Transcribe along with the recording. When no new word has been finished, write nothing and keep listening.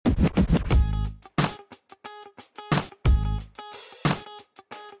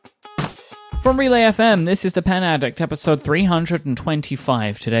From Relay FM, this is The Pen Addict, episode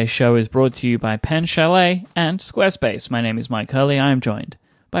 325. Today's show is brought to you by Pen Chalet and Squarespace. My name is Mike Hurley. I am joined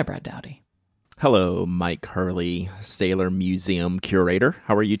by Brad Dowdy. Hello, Mike Hurley, Sailor Museum Curator.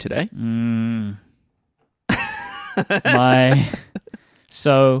 How are you today?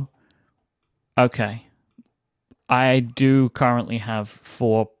 Okay. I do currently have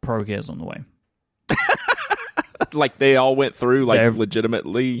 4 Pro Gears on the way. Like they all went through,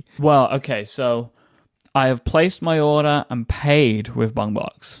 legitimately? Well, okay, so I have placed my order and paid with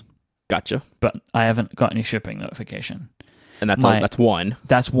Bungbox. Gotcha. But I haven't got any shipping notification. And that's one.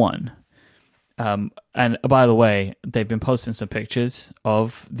 That's one. And by the way, they've been posting some pictures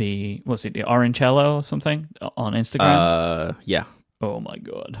of the Orangello or something on Instagram? Yeah. Oh my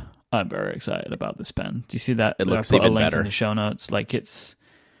god. I'm very excited about this pen. Do you see that? It looks I put even a link better in the show notes. Like it's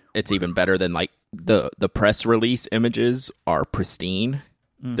even better than the press release images are pristine.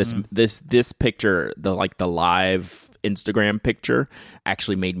 Mm-hmm. This picture, the live Instagram picture,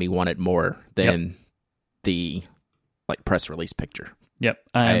 actually made me want it more than the press release picture. Yep,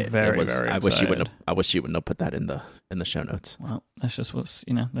 I'm very excited. I wish you wouldn't have put that in the show notes. Well, that's just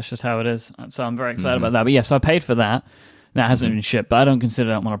how it is. So I'm very excited about that. But yes, I paid for that. That hasn't been shipped, but I don't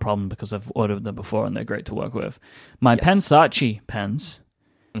consider that one a problem because I've ordered them before and they're great to work with. My Pensacci pens,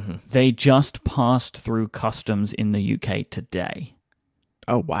 they just passed through customs in the UK today.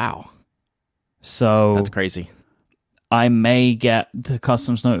 Oh, wow. So that's crazy. I may get the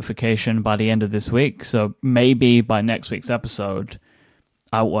customs notification by the end of this week. So maybe by next week's episode,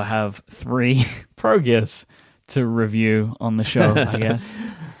 I will have 3 Pro Gears to review on the show, I guess.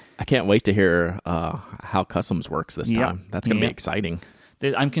 I can't wait to hear how customs works this time. That's going to be exciting.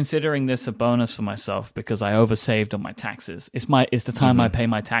 I'm considering this a bonus for myself because I oversaved on my taxes. It's the time I pay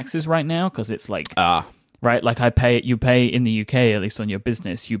my taxes right now because it's right, like you pay in the UK, at least on your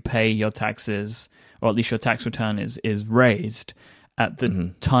business, you pay your taxes, or at least your tax return is raised at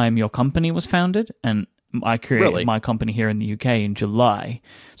the time your company was founded, and I created my company here in the UK in July.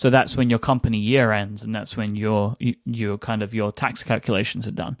 So that's when your company year ends, and that's when your tax calculations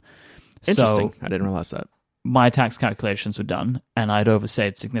are done. Interesting. So I didn't realize that. My tax calculations were done, and I'd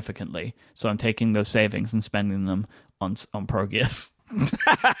oversaved significantly. So I'm taking those savings and spending them on Pro Gears.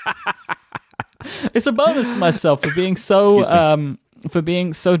 It's a bonus to myself for being so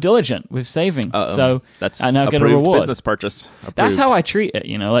diligent with saving. So that's I now get a reward. Business purchase. Approved. That's how I treat it.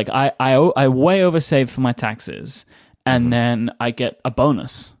 I way oversave for my taxes, and then I get a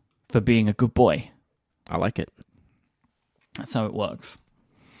bonus for being a good boy. I like it. That's how it works.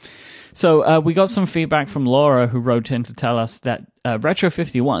 So we got some feedback from Laura, who wrote in to tell us that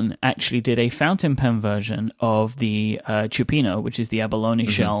Retro51 actually did a fountain pen version of the Chupino, which is the abalone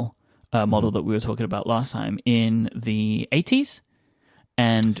shell model that we were talking about last time, in the 80s.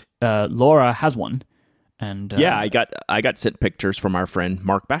 And Laura has one. And I got sent pictures from our friend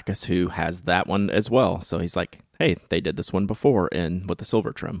Mark Backus, who has that one as well. So he's like, hey, they did this one before and with the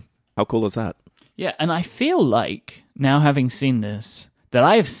silver trim. How cool is that? Yeah, and I feel like, now having seen this, that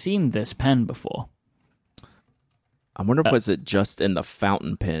I have seen this pen before. I wonder, was it just in the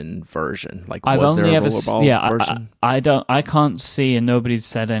fountain pen version? I've was only there a ever rollerball version? I can't see, and nobody's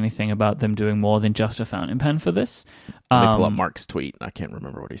said anything about them doing more than just a fountain pen for this. Let me pull up Mark's tweet. I can't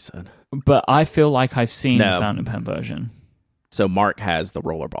remember what he said. But I feel like I've seen the fountain pen version. So Mark has the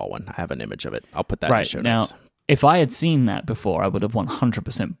rollerball one. I have an image of it. I'll put that in the show notes. Now, if I had seen that before, I would have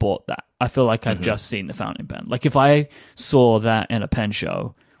 100% bought that. I feel like I've just seen the fountain pen. Like, if I saw that in a pen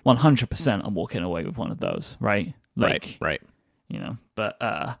show, 100% I'm walking away with one of those, right? Right. But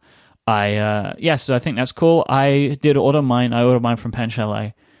so I think that's cool. I did order mine. I ordered mine from Pen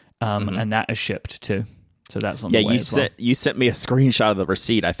Chalet, and that is shipped too. So that's on the way as well. You sent me a screenshot of the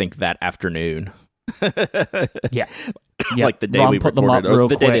receipt, I think, that afternoon. Yeah. Like the day we recorded, or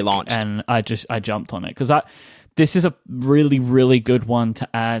the day they launched. And I jumped on it because this is a really, really good one to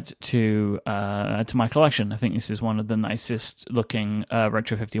add to my collection. I think this is one of the nicest looking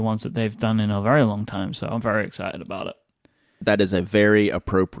Retro 51s that they've done in a very long time. So I'm very excited about it. That is a very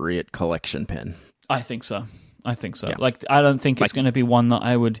appropriate collection pin. I think so. Yeah. I don't think it's going to be one that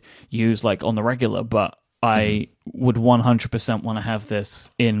I would use on the regular, but I would 100% want to have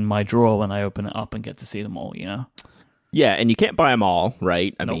this in my drawer when I open it up and get to see them all, Yeah, and you can't buy them all,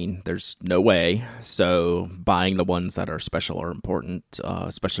 right? I mean, there's no way. So buying the ones that are special are important,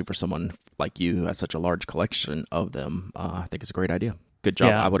 especially for someone like you who has such a large collection of them. I think it's a great idea. Good job.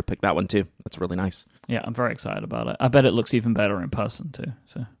 Yeah. I would have picked that one too. That's really nice. Yeah, I'm very excited about it. I bet it looks even better in person too.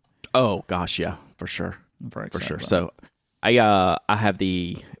 So. Oh gosh, yeah, for sure. I'm very excited. For sure. So I have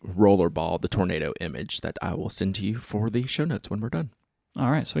the rollerball, the tornado image that I will send to you for the show notes when we're done. All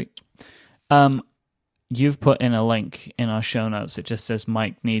right, sweet. You've put in a link in our show notes. It just says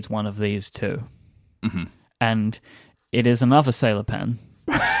Mike needs one of these too. Mm-hmm. And it is another Sailor pen.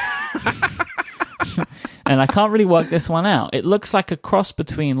 And I can't really work this one out. It looks like a cross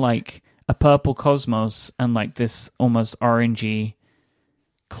between like a purple Cosmos and like this almost orangey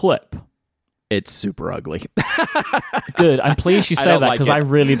clip. It's super ugly. Good. I'm pleased you say that because like I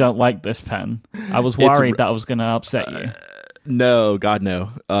really don't like this pen. I was worried that I was going to upset you. No, God,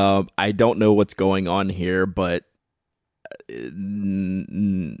 no. I don't know what's going on here, but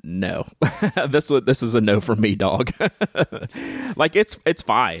no. This is a no for me, dog. Like it's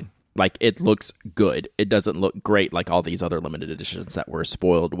fine. Like it looks good. It doesn't look great like all these other limited editions that we're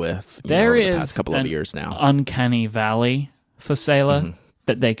spoiled with. There over is the past couple of years now. Uncanny valley for Sailor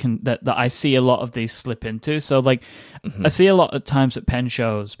that they can that I see a lot of these slip into. So like I see a lot of times at pen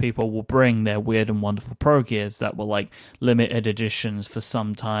shows, people will bring their weird and wonderful Pro Gears that were like limited editions for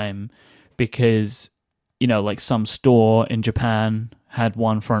some time because like some store in Japan had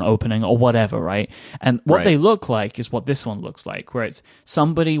one for an opening or whatever, right? And what they look like is what this one looks like, where it's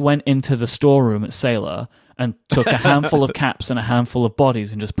somebody went into the storeroom at Sailor and took a handful of caps and a handful of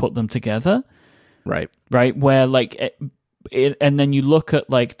bodies and just put them together. Right. Where like and then you look at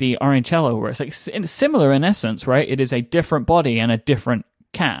like the Orangello, where it's like similar in essence, right? It is a different body and a different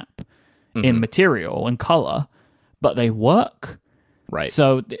cap in material and color, but they work. Right.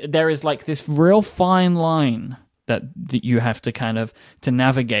 So there is like this real fine line that you have to kind of to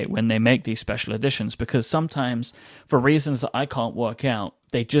navigate when they make these special editions, because sometimes for reasons that I can't work out,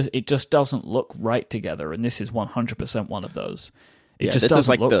 it just doesn't look right together, and this is 100% one of those. It just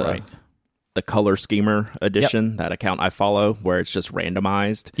doesn't look right. The Color Schemer edition, that account I follow, where it's just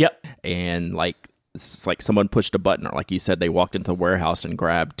randomized. Yep. And like it's like someone pushed a button, or like you said, they walked into the warehouse and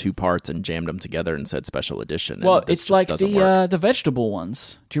grabbed two parts and jammed them together and said special edition. Well, it's like the vegetable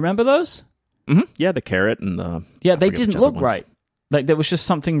ones. Do you remember those? Mm-hmm. Yeah, the carrot and the... Yeah, they didn't look right. Like, there was just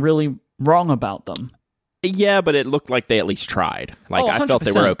something really wrong about them. Yeah, but it looked like they at least tried. Like, I felt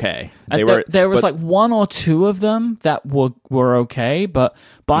they were okay. There was like one or two of them that were okay, but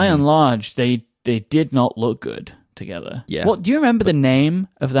by and large, they did not look good together. Yeah. Do you remember the name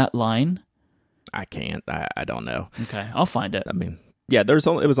of that line? I can't. I don't know. Okay, I'll find it. I mean, yeah, it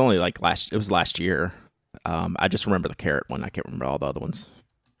was only like last year. I just remember the carrot one. I can't remember all the other ones.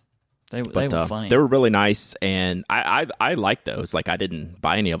 They were funny. They were really nice, and I like those. Like, I didn't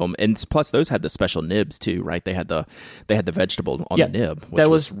buy any of them, and plus those had the special nibs too, right? They had the vegetable on the nib.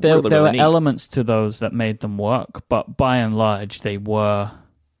 Which there were neat. elements to those that made them work, but by and large, they were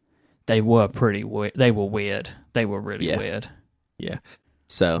pretty weird. They were weird. They were really weird. Yeah.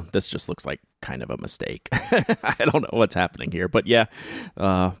 So this just looks like kind of a mistake. I don't know what's happening here, but yeah,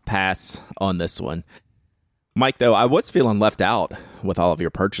 pass on this one. Mike, though, I was feeling left out with all of your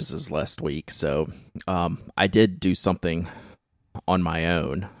purchases last week, so I did do something on my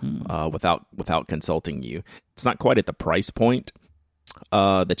own without consulting you. It's not quite at the price point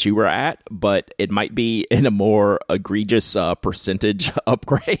that you were at, but it might be in a more egregious percentage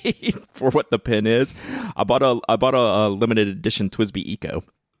upgrade for what the pen is. I bought a limited edition TWSBI Eco.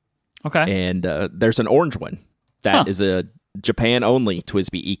 Okay, and there's an orange one that is a Japan only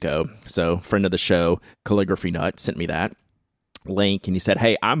TWSBI Eco. So friend of the show, Calligraphy Nut, sent me that link and he said,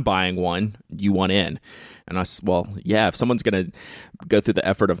 "Hey, I'm buying one. You want in?" And I said, "Well, yeah, if someone's going to go through the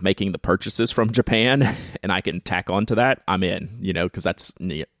effort of making the purchases from Japan and I can tack onto that, I'm in, because that's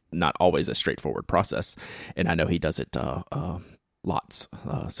not always a straightforward process." And I know he does it lots.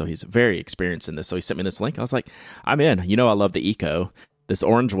 So he's very experienced in this. So he sent me this link. I was like, I'm in. I love the Eco. This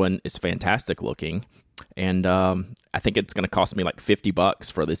orange one is fantastic looking. And I think it's going to cost me like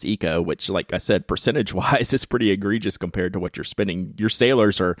 $50 for this Eco, which, like I said, percentage-wise is pretty egregious compared to what you're spending. Your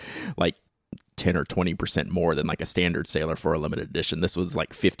sailors are like 10 or 20% more than like a standard sailor for a limited edition. This was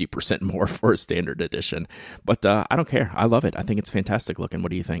like 50% more for a standard edition. But I don't care. I love it. I think it's fantastic looking.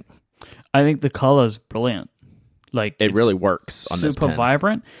 What do you think? I think the color's brilliant. Like, it really works on this pen. Super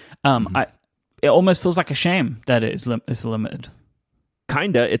vibrant. It almost feels like a shame that it's limited.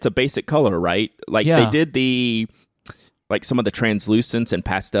 Kinda. It's a basic color, right? Like they did some of the translucents and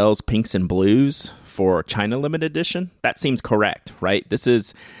pastels, pinks and blues for China limited edition. That seems correct, right?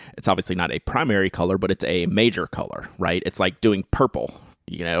 It's obviously not a primary color, but it's a major color, right? It's like doing purple,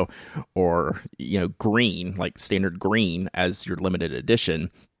 or green, like standard green as your limited edition.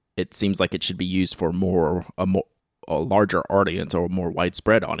 It seems like it should be used for a larger audience or a more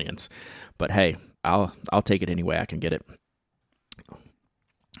widespread audience. But hey, I'll take it any way I can get it.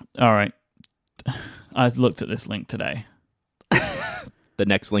 All right. I looked at this link today. the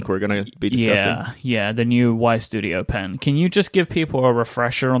next link we're going to be discussing? Yeah, the new Y Studio pen. Can you just give people a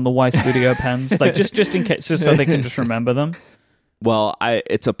refresher on the Y Studio pens? Like, just in case, just so they can just remember them? Well,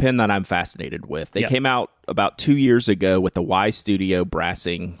 it's a pen that I'm fascinated with. They came out about 2 years ago with the Y Studio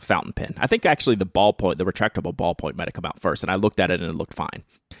brassing fountain pen. I think actually the retractable ballpoint might have come out first, and I looked at it and it looked fine.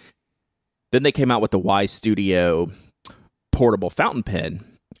 Then they came out with the Y Studio portable fountain pen,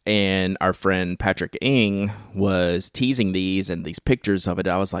 and our friend Patrick Ng was teasing these and these pictures of it.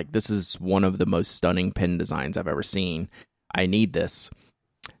 I was like, this is one of the most stunning pen designs I've ever seen. I need this.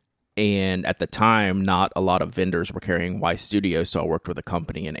 And at the time, not a lot of vendors were carrying Y Studio, so I worked with a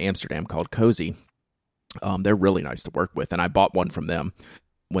company in Amsterdam called Cozy. They're really nice to work with, and I bought one from them.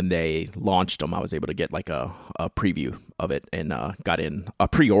 When they launched them, I was able to get like a preview of it and got in a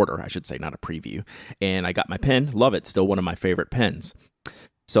pre-order, I should say, not a preview. And I got my pen. Love it. Still one of my favorite pens.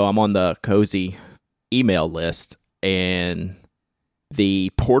 So I'm on the Cozy email list, and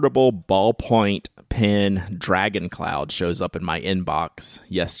the portable ballpoint pen Dragon Cloud shows up in my inbox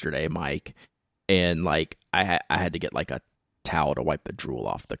yesterday, Mike. And like I had to get like a towel to wipe the drool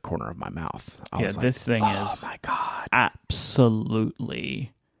off the corner of my mouth. I was like, this thing is my God,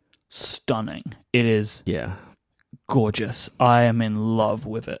 absolutely stunning. It is gorgeous. I am in love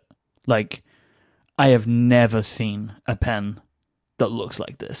with it. Like, I have never seen a pen that looks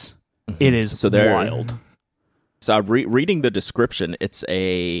like this. It is wild. So reading the description, it's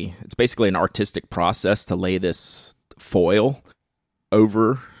basically an artistic process to lay this foil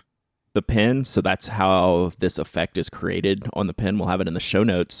over the pen. So that's how this effect is created on the pen. We'll have it in the show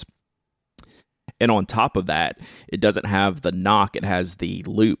notes. And on top of that, it doesn't have the knock. It has the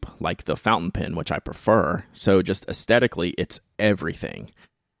loop, like the fountain pen, which I prefer. So just aesthetically, it's everything.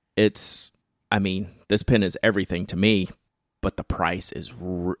 This pen is everything to me. But the price is,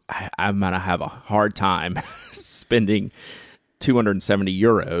 I'm going to have a hard time spending 270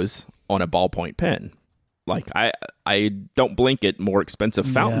 euros on a ballpoint pen. Like, I don't blink at more expensive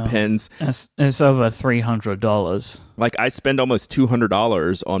fountain pens. It's over $300. Like, I spend almost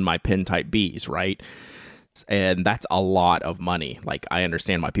 $200 on my pen type Bs, right? And that's a lot of money. Like, I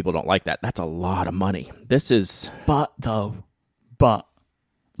understand why people don't like that. That's a lot of money. But,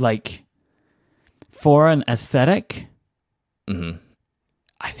 like, for an aesthetic... Mm-hmm.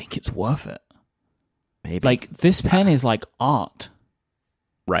 I think it's worth it. Maybe. Like, this pen is like art.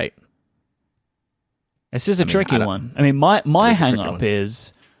 Right. This is a tricky one. I mean, my hang-up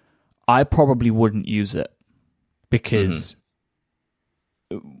is I probably wouldn't use it because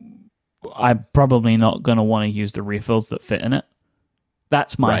I'm probably not going to want to use the refills that fit in it.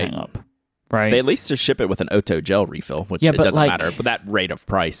 That's my hang-up. Right. They at least just ship it with an Otto gel refill, which it doesn't matter. But that rate of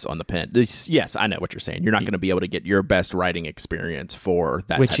price on the pen, yes, I know what you're saying. You're not going to be able to get your best writing experience for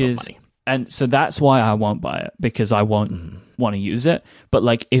that type of money. And so that's why I won't buy it, because I won't want to use it. But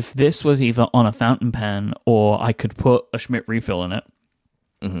like, if this was either on a fountain pen or I could put a Schmidt refill in it,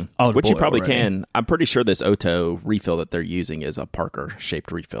 which you probably can. I'm pretty sure this Otto refill that they're using is a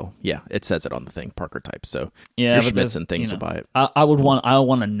Parker-shaped refill. Yeah, it says it on the thing, Parker type. So your Schmidts and things will buy it. I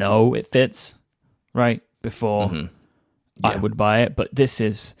want to know it fits, right, before I would buy it. But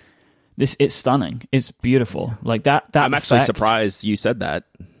it's stunning. It's beautiful. Like that I'm actually surprised you said that.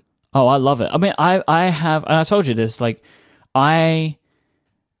 Oh, I love it. I mean, I have, and I told you this, like, I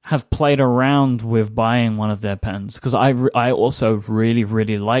have played around with buying one of their pens because I also really,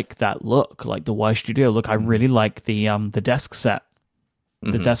 really like that look, like the Y Studio look. I really like the desk set,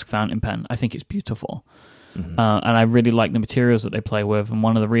 the desk fountain pen. I think it's beautiful. And I really like the materials that they play with. And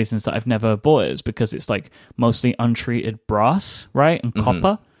one of the reasons that I've never bought it is because it's like mostly untreated brass, right? And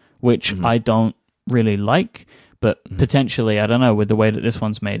copper, which I don't really like. But potentially, I don't know, with the way that this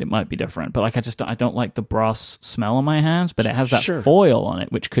one's made, it might be different. But like, I don't like the brass smell on my hands, but it has that foil on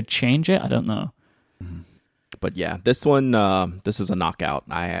it, which could change it. I don't know. But yeah, this one, this is a knockout.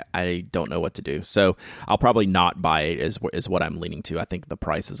 I don't know what to do. So I'll probably not buy it is what I'm leaning to. I think the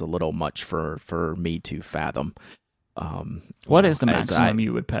price is a little much for me to fathom. What is the maximum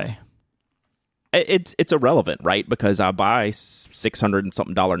you would pay? It's irrelevant, right? Because I buy $600 and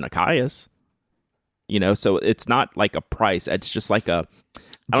something Nakayas. You know, so it's not like a price. It's just like I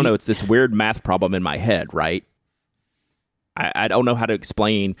don't know. It's this weird math problem in my head, right? I don't know how to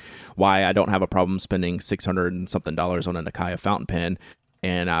explain why I don't have a problem spending $600 and something on a Nakaya fountain pen,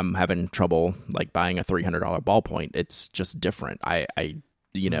 and I'm having trouble like buying a $300 ballpoint. It's just different.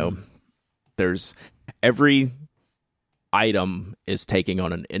 There's every item is taking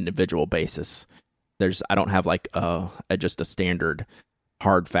on an individual basis. I don't have like just a standard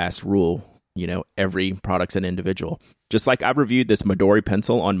hard fast rule. You know, every product's an individual. Just like I reviewed this Midori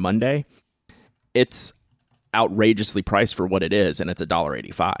pencil on Monday. It's outrageously priced for what it is, and it's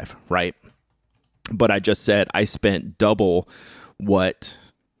 $1.85, right? But I just said I spent double what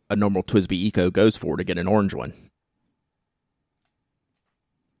a normal TWSBI Eco goes for to get an orange one.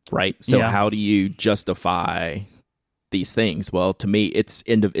 Right? So how do you justify these things? Well, to me, it's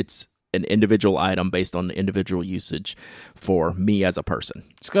an individual item based on the individual usage for me as a person.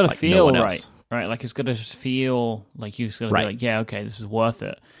 It's got to feel right. Right? Like it's got to just feel like you've got to be like, yeah, okay, this is worth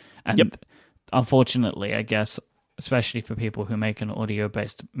it. And unfortunately, I guess, especially for people who make an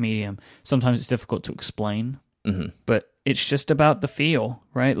audio-based medium, sometimes it's difficult to explain. But it's just about the feel,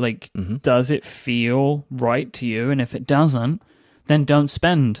 right? Like, does it feel right to you? And if it doesn't, then don't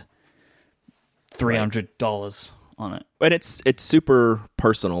spend $300 on it. But it's super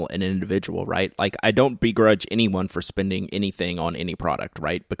personal and individual, right? Like, I don't begrudge anyone for spending anything on any product,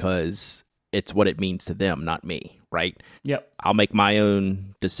 right? Because it's what it means to them, not me, right? Yep. I'll make my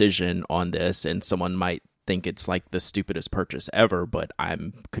own decision on this, and someone might think it's like the stupidest purchase ever, but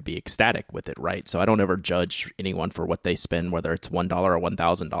could be ecstatic with it, right? So I don't ever judge anyone for what they spend, whether it's $1 or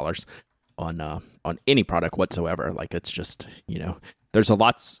 $1,000 on any product whatsoever. Like, it's just, there's a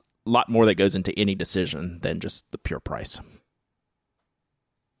lot more that goes into any decision than just the pure price.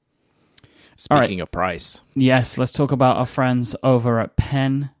 Speaking of price, yes, let's talk about our friends over at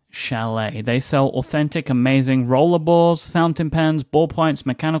Pen Chalet. They sell authentic, amazing rollerballs, fountain pens, ballpoints,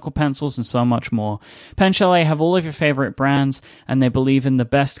 mechanical pencils, and so much more. Pen Chalet have all of your favorite brands, and they believe in the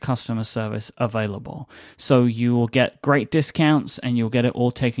best customer service available. So you will get great discounts, and you'll get it all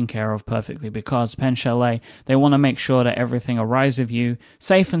taken care of perfectly, because Pen Chalet, they want to make sure that everything arrives with you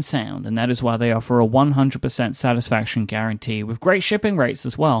safe and sound, and that is why they offer a 100% satisfaction guarantee with great shipping rates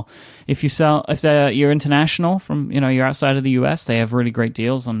as well. If you're international, from you're outside of the US, they have really great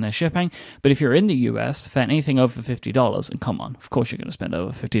deals on their shipping. But if you're in the US, for anything over $50, and come on, of course you're going to spend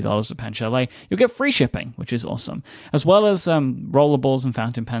over $50 at Pen Chalet, you'll get free shipping, which is awesome, as well as rollerballs and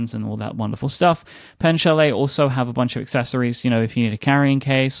fountain pens and all that wonderful stuff. Pen Chalet also have a bunch of accessories. If you need a carrying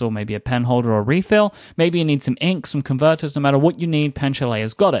case or maybe a pen holder or refill, maybe you need some ink, some converters, no matter what you need, Pen Chalet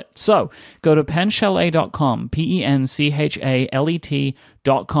has got it. So go to penchalet.com,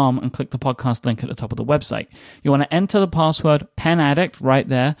 penchalet.com, and click the podcast link at the top of the website. You want to enter the password PENADDICT right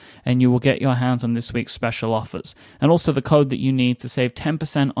there, and you will get your hands on this week's special offers, and also the code that you need to save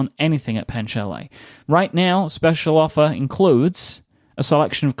 10% on anything at Pen Chalet. Right now, special offer includes a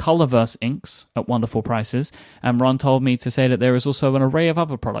selection of Colorverse inks at wonderful prices, and Ron told me to say that there is also an array of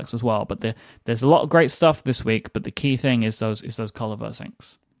other products as well, but there's a lot of great stuff this week, but the key thing is those Colorverse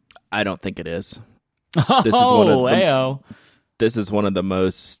inks. I don't think it is. This is one of the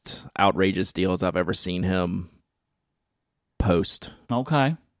most outrageous deals I've ever seen him post.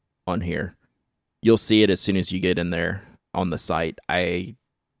 Okay. On here. You'll see it as soon as you get in there on the site. I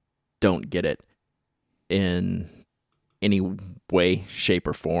don't get it in any way, shape,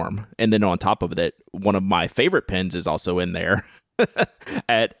 or form. And then on top of it, one of my favorite pens is also in there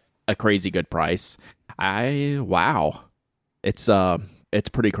at a crazy good price. Wow. It's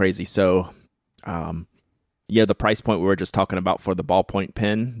pretty crazy. So, the price point we were just talking about for the ballpoint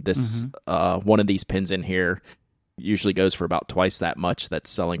pen, this one of these pens in here usually goes for about twice that much. That's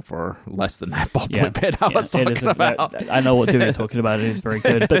selling for less than that ballpoint pen I was talking about. I know what dude you're talking about. It is very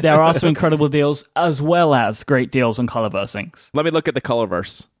good. But there are some incredible deals, as well as great deals on Colorverse inks. Let me look at the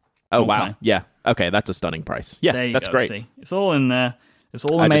Colorverse. Oh, okay. Wow. Yeah. Okay, that's a stunning price. Yeah, that's great. See. It's all in there. It's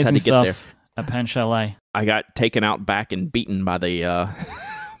all amazing stuff at Pen Chalet. I got taken out back and beaten by the...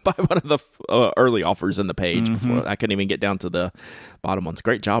 by one of the early offers in the page before I couldn't even get down to the bottom ones.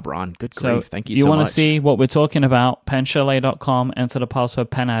 Great job, Ron. Good grief. Thank you so much. You want to see what we're talking about? penchalet.com, enter the password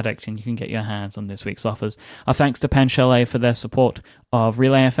PENADDICT, and you can get your hands on this week's offers. Our thanks to Pen Chalet for their support of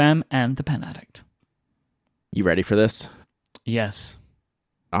Relay FM and the Pen Addict. You ready for this? Yes.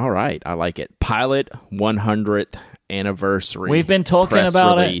 All right. I like it. Pilot 100th anniversary. We've been talking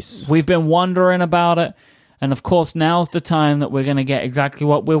about it. We've been wondering about it. And of course, now's the time that we're going to get exactly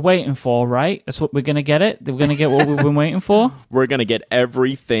what we're waiting for, right? That's what we're going to get it? We're going to get what we've been waiting for? We're going to get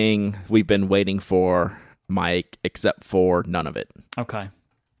everything we've been waiting for, Mike, except for none of it. Okay.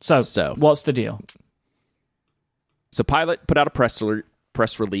 So what's the deal? So Pilot put out a press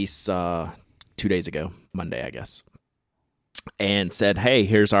release 2 days ago, Monday, I guess, and said, hey,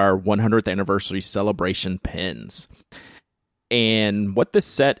 here's our 100th anniversary celebration pins. And what this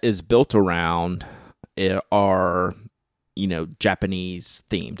set is built around are, Japanese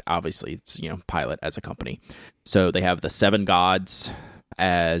themed. Obviously, it's, Pilot as a company. So they have the Seven Gods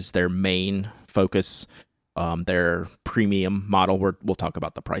as their main focus, their premium model. We'll talk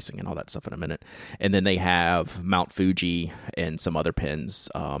about the pricing and all that stuff in a minute. And then they have Mount Fuji and some other pins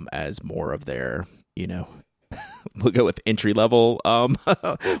as more of their, we'll go with entry level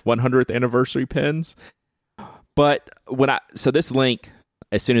 100th anniversary pins. But so this link,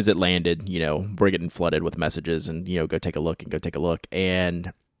 as soon as it landed, we're getting flooded with messages and, go take a look.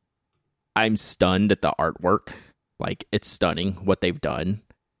 And I'm stunned at the artwork. Like, it's stunning what they've done.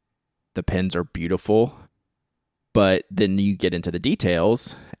 The pins are beautiful. But then you get into the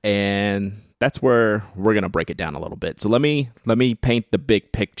details, and that's where we're going to break it down a little bit. So let me paint the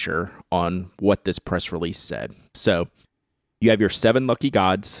big picture on what this press release said. So you have your 7 Lucky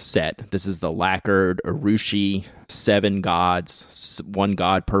Gods set. This is the lacquered Urushi 7 gods, 1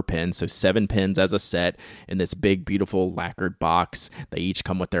 god per pin. So 7 pins as a set in this big, beautiful lacquered box. They each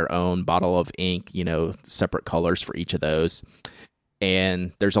come with their own bottle of ink, separate colors for each of those.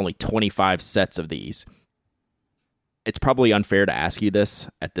 And there's only 25 sets of these. It's probably unfair to ask you this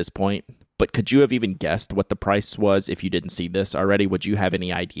at this point, but could you have even guessed what the price was if you didn't see this already? Would you have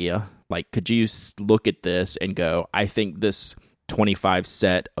any idea? Like, could you look at this and go, I think this 25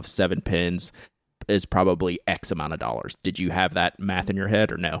 set of 7 pins is probably X amount of dollars? Did you have that math in your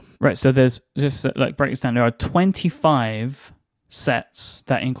head or no? Right, so there's just, break it down, there are 25 sets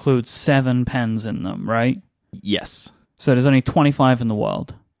that include 7 pens in them, right? Yes. So there's only 25 in the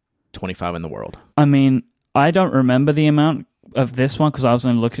world. 25 in the world. I mean, I don't remember the amount of this one because I was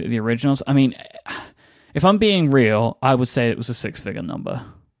only looking at the originals. I mean, if I'm being real, I would say it was a 6-figure number.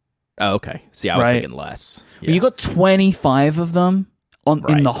 Oh, okay. See, I was thinking less. Yeah. Well, you got 25 of them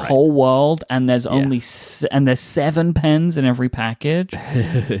in the whole world, and there's only and there's 7 pens in every package.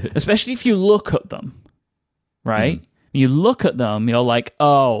 Especially if you look at them, right? You look at them, you're like,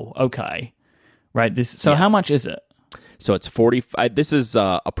 oh, okay, right. So how much is it? So it's 40. This is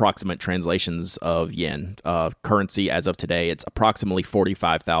approximate translations of yen currency as of today. It's approximately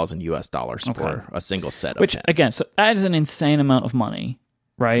 $45,000 for a single set of Which, pens. again, so that is an insane amount of money,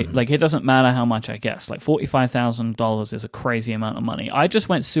 right? Like, it doesn't matter how much I guess. Like, $45,000 is a crazy amount of money. I just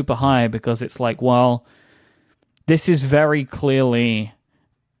went super high because it's like, well, this is very clearly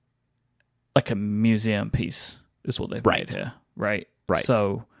like a museum piece is what they've made here, right? Right.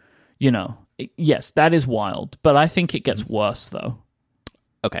 So, yes, that is wild, but I think it gets worse, though.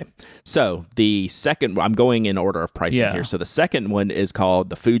 Okay. So the second, I'm going in order of pricing here. So the second one is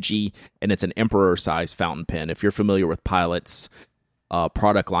called the Fuji, and it's an Emperor-sized fountain pen. If you're familiar with Pilot's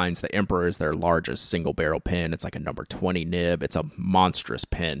product lines, the Emperor is their largest single-barrel pen. It's like a number 20 nib. It's a monstrous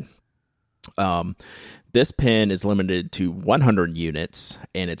pen. This pen is limited to 100 units,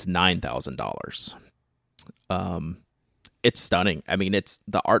 and it's $9,000. It's stunning. I mean,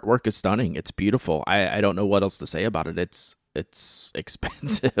 the artwork is stunning. It's beautiful. I don't know what else to say about it. It's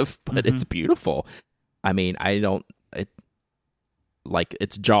expensive, but it's beautiful. I mean, it's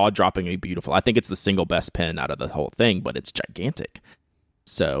jaw-droppingly beautiful. I think it's the single best pen out of the whole thing, but it's gigantic.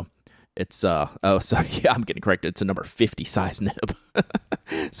 So it's I'm getting corrected. It's a number 50 size nib.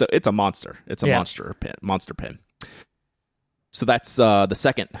 So it's a monster. It's a monster pen. So that's the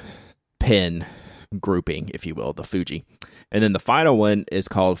second pen grouping, if you will, the Fuji. And then the final one is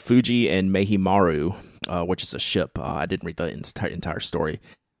called Fuji and Meihimaru, which is a ship. I didn't read the entire story.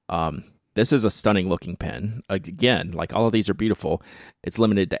 This is a stunning looking pen. Again, like all of these are beautiful. It's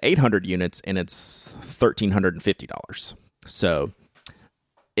limited to 800 units, and it's $1,350. So,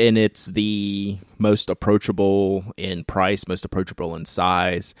 and it's the most approachable in price, most approachable in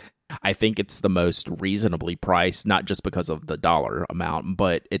size. I think it's the most reasonably priced, not just because of the dollar amount,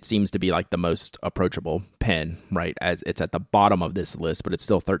 but it seems to be like the most approachable pen, right? As it's at the bottom of this list, but it's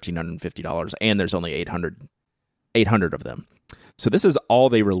still $1,350, and there's only 800 of them. So this is all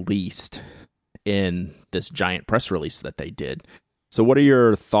they released in this giant press release that they did. So what are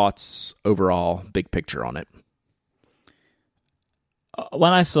your thoughts overall, big picture on it?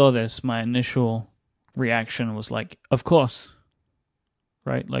 When I saw this, my initial reaction was like, of course.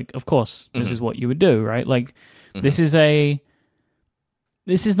 Right? Like, of course, this is what you would do, right? Like, this is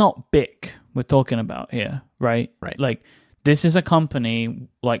not BIC we're talking about here, right? Right. Like, this is a company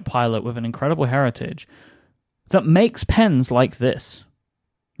like Pilot with an incredible heritage that makes pens like this,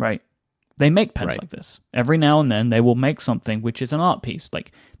 right? They make pens like this. Every now and then they will make something which is an art piece.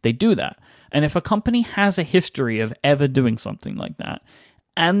 Like, they do that. And if a company has a history of ever doing something like that,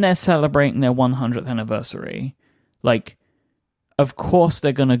 and they're celebrating their 100th anniversary, like, of course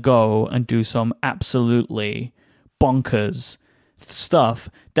they're going to go and do some absolutely bonkers stuff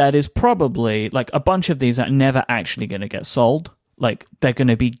that is probably, like, a bunch of these are never actually going to get sold. Like, they're going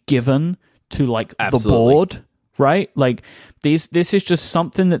to be given to, like, the board, right? Like, this is just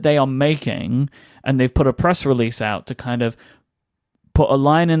something that they are making, and they've put a press release out to kind of put a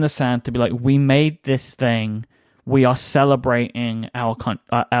line in the sand to be like, we made this thing. We are celebrating our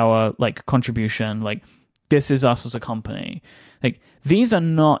contribution. Like, this is us as a company. Like, these are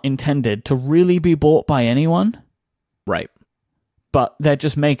not intended to really be bought by anyone. Right. But they're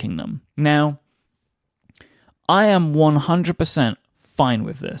just making them. Now, I am 100% fine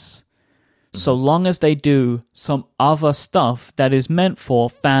with this, so long as they do some other stuff that is meant for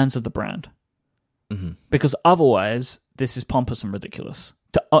fans of the brand. Because otherwise, this is pompous and ridiculous.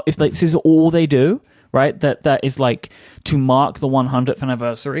 If this is all they do, right, that is like, to mark the 100th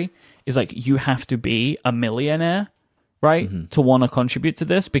anniversary, is like, you have to be a millionaire, right, to want to contribute to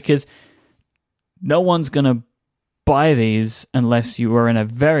this, because no one's going to buy these unless you are in a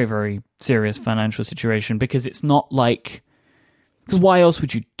very, very serious financial situation, because it's not like... Because why else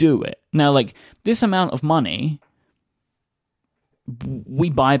would you do it? Now, like, this amount of money, we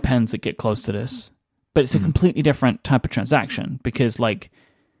buy pens that get close to this, but it's a completely different type of transaction, because, like,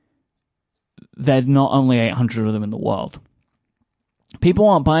 there are not only 800 of them in the world. People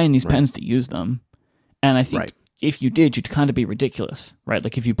aren't buying these pens to use them, and I think if you did, you'd kind of be ridiculous, right?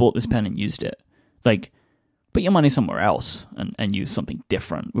 Like, if you bought this pen and used it, like, put your money somewhere else and use something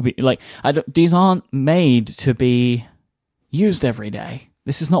different. Would be like, these aren't made to be used every day.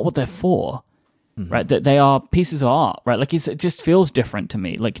 This is not what they're for, right? That they are pieces of art, right? Like, it just feels different to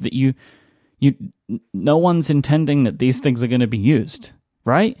me. Like, that you, no one's intending that these things are going to be used,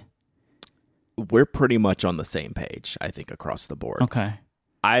 right? We're pretty much on the same page, I think, across the board. Okay.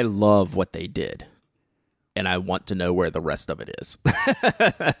 I love what they did, and I want to know where the rest of it is.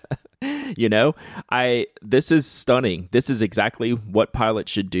 You know, this is stunning. This is exactly what Pilot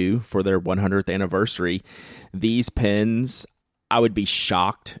should do for their 100th anniversary. These pens, I would be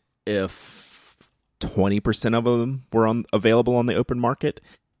shocked if 20% of them were available on the open market.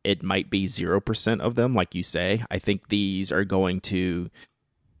 It might be 0% of them, like you say. I think these are going to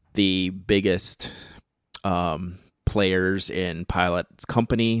the biggest players in Pilot's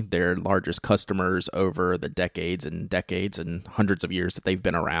company, their largest customers over the decades and hundreds of years that they've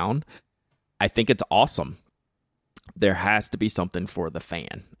been around. I think it's awesome. There has to be something for the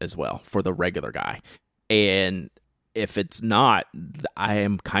fan as well, for the regular guy. And if it's not, I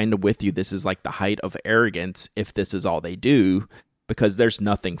am kind of with you. This is like the height of arrogance if this is all they do, because there's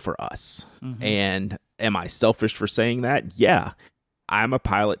nothing for us. And am I selfish for saying that? Yeah. I'm a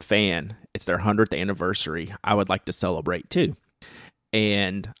Pilot fan. It's their 100th anniversary. I would like to celebrate too.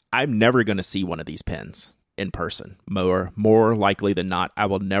 And I'm never going to see one of these pens in person. More likely than not, I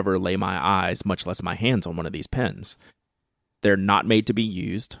will never lay my eyes, much less my hands, on one of these pens. They're not made to be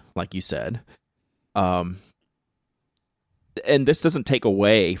used, like you said. And this doesn't take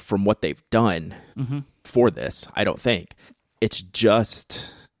away from what they've done for this, I don't think. It's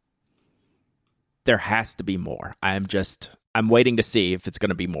just, there has to be more. I'm waiting to see if it's going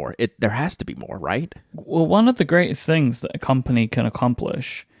to be more. There has to be more, right? Well, one of the greatest things that a company can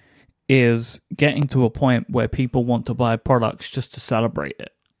accomplish is getting to a point where people want to buy products just to celebrate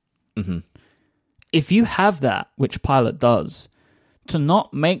it. If you have that, which Pilot does, to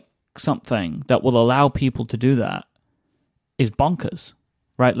not make something that will allow people to do that is bonkers,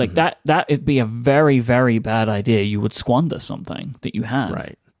 right? Like that would be a very, very bad idea. You would squander something that you have.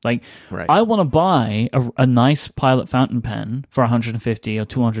 Right. Like, I want to buy a nice Pilot fountain pen for $150 or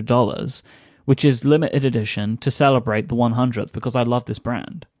 $200, which is limited edition, to celebrate the 100th because I love this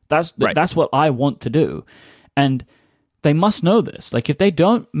brand. That's what I want to do. And they must know this. Like, if they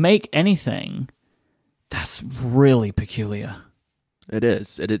don't make anything, that's really peculiar. It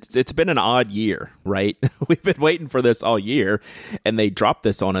is. It's been an odd year, right? We've been waiting for this all year, and they dropped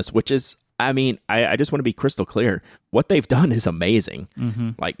this on us, which is, I mean, I just want to be crystal clear. What they've done is amazing.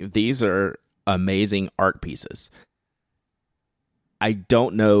 Like, these are amazing art pieces. I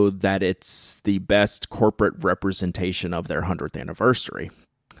don't know that it's the best corporate representation of their 100th anniversary.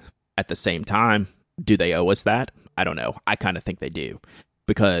 At the same time, do they owe us that? I don't know. I kind of think they do,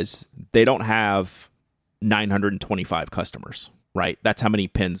 because they don't have 925 customers, right? That's how many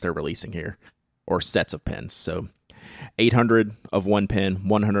pens they're releasing here, or sets of pens. So 800 of one pen,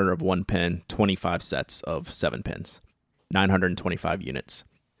 100 of one pen, 25 sets of 7 pens, 925 units.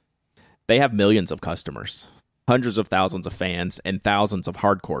 They have millions of customers, hundreds of thousands of fans, and thousands of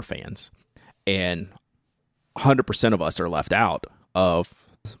hardcore fans. And 100% of us are left out of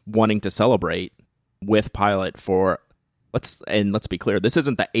wanting to celebrate with Pilot for, let's be clear, this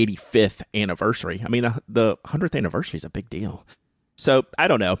isn't the 85th anniversary. I mean, the 100th anniversary is a big deal. So I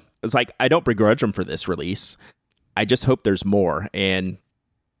don't know. It's like, I don't begrudge them for this release. I just hope there's more. And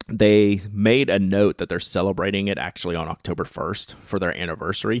they made a note that they're celebrating it actually on October 1st for their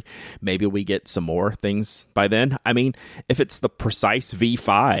anniversary. Maybe we get some more things by then. I mean, if it's the precise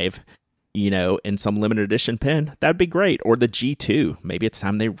V5 in some limited edition pen, that'd be great. Or the G2. Maybe it's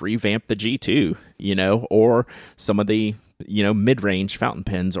time they revamp the G2, or some of the, mid-range fountain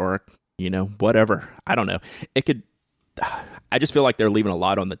pens or, whatever. I don't know. I just feel like they're leaving a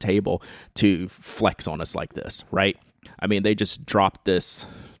lot on the table to flex on us like this, right? I mean, they just dropped this.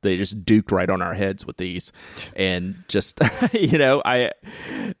 They just duked right on our heads with these, and just,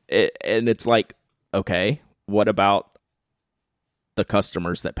 and it's like, okay, what about the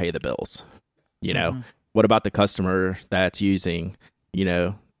customers that pay the bills? What about the customer that's using,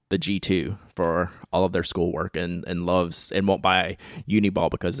 the G2 for all of their schoolwork and loves and won't buy Uniball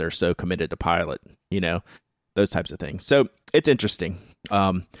because they're so committed to Pilot, those types of things. So it's interesting.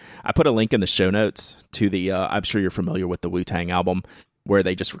 I put a link in the show notes to the, I'm sure you're familiar with the Wu-Tang album, where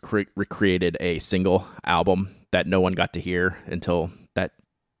they just recreated a single album that no one got to hear until that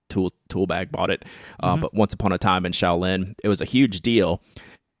tool bag bought it. But Once Upon a Time in Shaolin, it was a huge deal.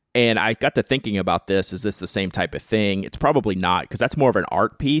 And I got to thinking about this. Is this the same type of thing? It's probably not, because that's more of an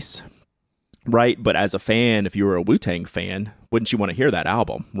art piece, right? But as a fan, if you were a Wu-Tang fan, wouldn't you want to hear that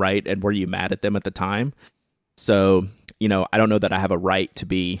album, right? And were you mad at them at the time? So, I don't know that I have a right to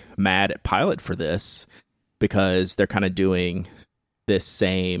be mad at Pilot for this, because they're kind of doing this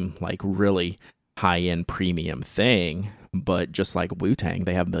same, like, really high-end premium thing. But just like Wu-Tang,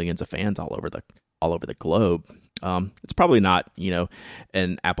 they have millions of fans all over the globe. It's probably not,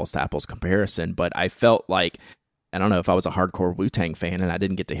 an apples to apples comparison, but I felt like, I don't know, if I was a hardcore Wu-Tang fan and I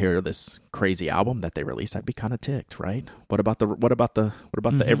didn't get to hear this crazy album that they released, I'd be kind of ticked, right? What about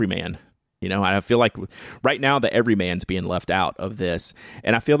the everyman? I feel like right now the everyman's being left out of this,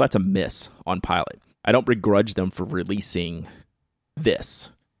 and I feel that's a miss on Pilot. I don't begrudge them for releasing this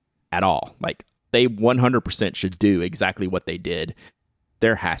at all. Like, they 100% should do exactly what they did.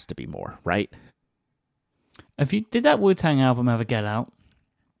 There has to be more, right? Did that Wu-Tang album ever get out?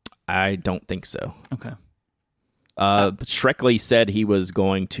 I don't think so. Okay. Shrekley said he was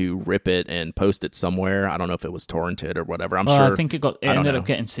going to rip it and post it somewhere. I don't know if it was torrented or whatever. I'm sure. I think it ended up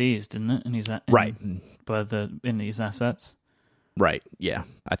getting seized, didn't it? Right. In these assets. Right. Yeah,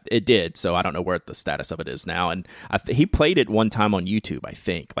 it did. So I don't know where the status of it is now. And he played it one time on YouTube, I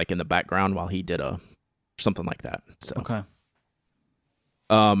think, like in the background while he did something like that. So okay.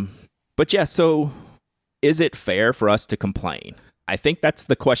 But yeah. So is it fair for us to complain? I think that's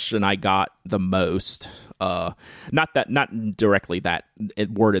the question I got the most. Not directly that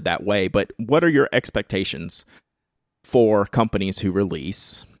it worded that way, but what are your expectations for companies who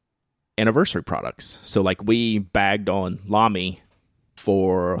release anniversary products? So like we bagged on Lamy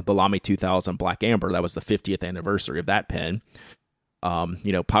for the Lamy 2000 Black Amber. That was the 50th anniversary of that pen.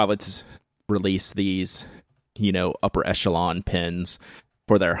 Pilots release these, upper echelon pens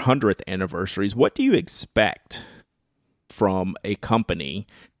for their 100th anniversaries. What do you expect from a company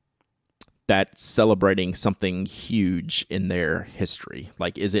that's celebrating something huge in their history?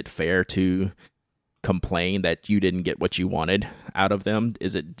 Like, is it fair to complain that you didn't get what you wanted out of them?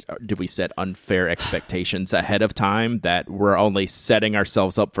 Did we set unfair expectations ahead of time that we're only setting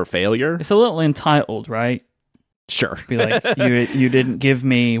ourselves up for failure? It's a little entitled, right? Sure. Be like, you didn't give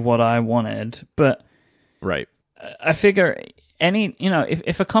me what I wanted. But right. I figure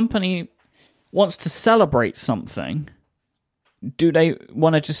if a company wants to celebrate something, do they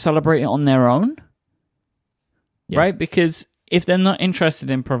want to just celebrate it on their own? Yeah. Right? Because if they're not interested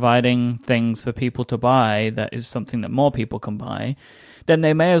in providing things for people to buy, that is something that more people can buy, then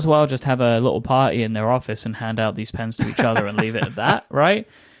they may as well just have a little party in their office and hand out these pens to each other and leave it at that, right?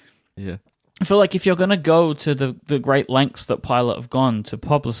 Yeah. I feel like if you're going to go to the great lengths that Pilot have gone to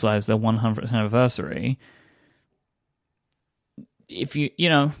publicize their 100th anniversary, if you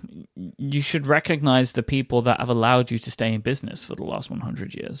should recognize the people that have allowed you to stay in business for the last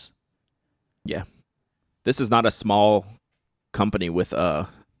 100 years. Yeah. This is not a small company with a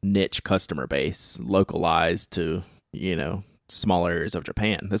niche customer base localized to, small areas of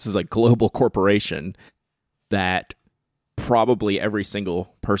Japan. This is a global corporation that probably every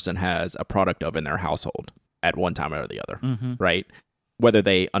single person has a product of in their household at one time or the other, right? Whether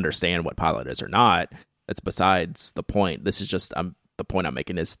they understand what Pilot is or not, that's besides the point. This is just the point I'm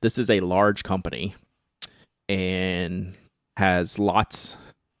making is this is a large company and has lots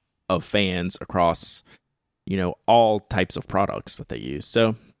of fans across, all types of products that they use.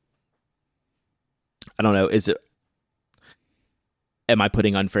 So I don't know. Am I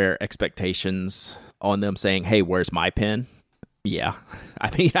putting unfair expectations on them saying, hey, where's my pen? Yeah,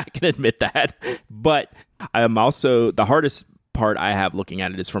 I mean, I can admit that, but I'm also, the hardest part I have looking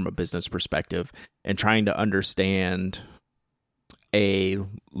at it is from a business perspective and trying to understand a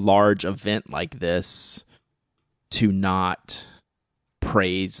large event like this to not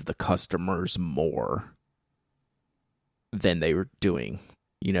praise the customers more than they were doing.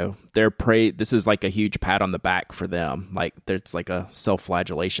 You know, this is like a huge pat on the back for them. Like, it's like a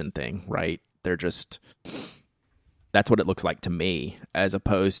self-flagellation thing, right? That's what it looks like to me, as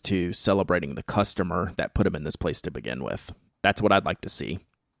opposed to celebrating the customer that put them in this place to begin with. That's what I'd like to see.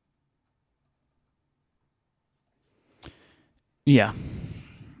 Yeah.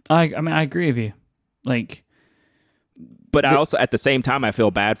 I mean, I agree with you. Like, but I also, at the same time, I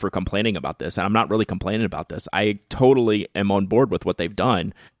feel bad for complaining about this, and I'm not really complaining about this. I totally am on board with what they've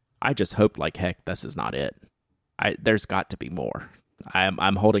done. I just hope, like heck, this is not it. There's got to be more.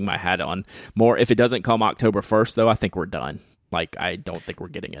 I'm holding my hat on more. If it doesn't come October 1st, though, I think we're done. Like, I don't think we're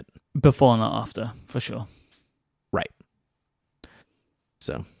getting it. Before, not after, for sure. Right.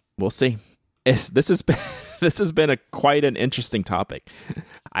 So, we'll see. This has been quite an interesting topic.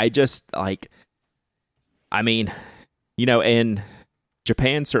 You know, and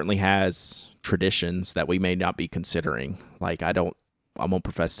Japan certainly has traditions that we may not be considering. Like, I won't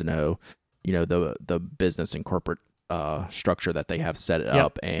profess to know, you know, the business and corporate structure that they have set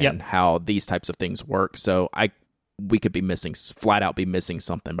up and how these types of things work. So we could be flat out missing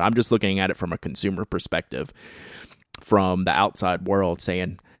something. But I'm just looking at it from a consumer perspective, from the outside world,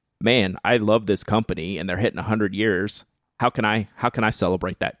 saying, man, I love this company and they're hitting 100 years. How can I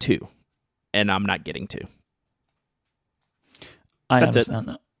celebrate that too? And I'm not getting to. I understand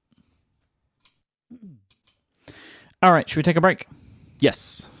that. All right, should we take a break?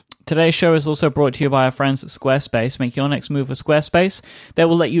 Yes. Today's show is also brought to you by our friends at Squarespace. Make your next move with Squarespace. They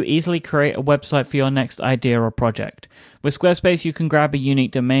will let you easily create a website for your next idea or project. With Squarespace, you can grab a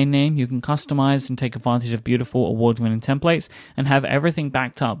unique domain name, you can customize and take advantage of beautiful award-winning templates, and have everything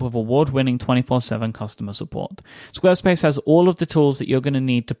backed up with award-winning 24/7 customer support. Squarespace has all of the tools that you're going to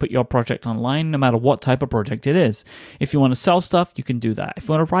need to put your project online, no matter what type of project it is. If you want to sell stuff, you can do that. If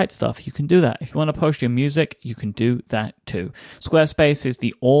you want to write stuff, you can do that. If you want to post your music, you can do that too. Squarespace is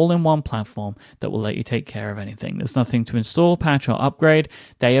the all-in-one platform that will let you take care of anything. There's nothing to install, patch, or upgrade.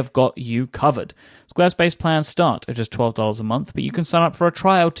 They have got you covered. Squarespace plans start at just $12 a month, but you can sign up for a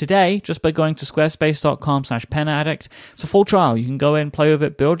trial today just by going to squarespace.com/penaddict. It's a full trial. You can go in, play with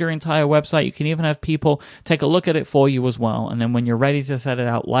it, build your entire website. You can even have people take a look at it for you as well. And then when you're ready to set it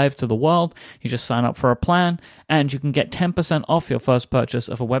out live to the world, you just sign up for a plan, and you can get 10% off your first purchase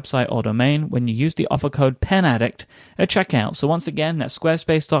of a website or domain when you use the offer code PENADDICT at checkout. So once again, that's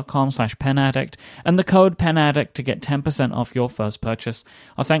squarespace.com/penaddict and the code PENADDICT to get 10% off your first purchase.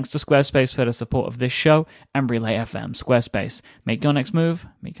 Our thanks to Squarespace for the support of this show and Relay FM. Squarespace. Make your next move,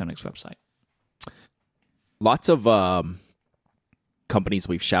 make your next website. Lots of companies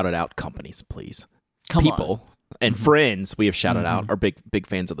we've shouted out. Companies, please. People and friends we have shouted out are big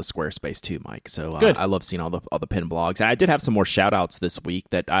fans of the Squarespace too, Mike. So I love seeing all the pin blogs. And I did have some more shout outs this week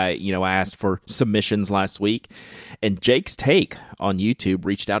that I asked for submissions last week. And Jake's Take on YouTube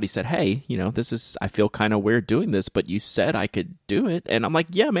reached out. He said, hey, I feel kind of weird doing this, but you said I could do it. And I'm like,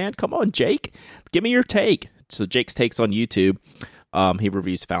 yeah, man, come on, Jake, give me your take. So Jake's Take's on YouTube. He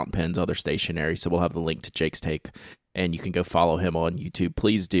reviews fountain pens, other stationery. So we'll have the link to Jake's Take, and you can go follow him on YouTube.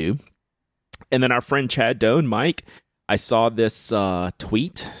 Please do. And then our friend Chad Doan, Mike, I saw this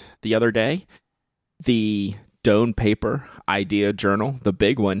tweet the other day. The Doan Paper Idea Journal, the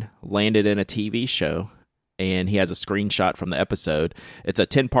big one, landed in a TV show, and he has a screenshot from the episode. It's a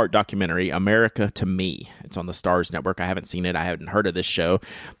 10-part documentary, America to Me. It's on the Stars Network. I haven't seen it. I haven't heard of this show,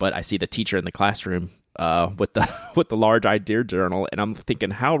 but I see the teacher in the classroom with the large idea journal, and I'm thinking,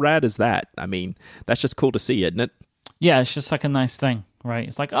 how rad is that? I mean, that's just cool to see, isn't it? Yeah, it's just like a nice thing, right?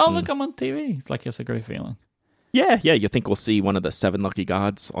 It's like, oh, look, I'm on TV. It's a great feeling. Yeah. You think we'll see one of the 7 lucky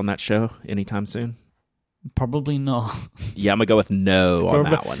gods on that show anytime soon? Probably not. Yeah, I'm going to go with no on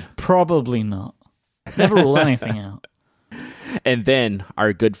that one. Probably not. Never rule anything out. And then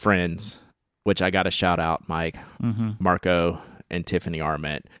our good friends, which I got to shout out, Mike, Marco and Tiffany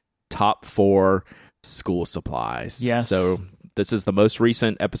Arment, top 4 school supplies. Yes. So this is the most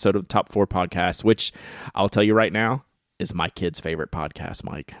recent episode of the Top 4 podcast, which I'll tell you right now is my kids' favorite podcast,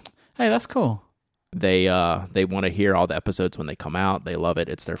 Mike. Hey, that's cool. They want to hear all the episodes when they come out. They love it.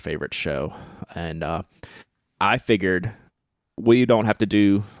 It's their favorite show. And I figured we don't have to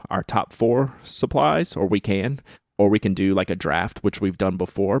do our top 4 supplies, or we can do like a draft, which we've done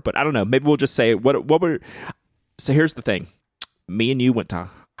before. But I don't know. Maybe we'll just say what we're. So here's the thing. Me and you went to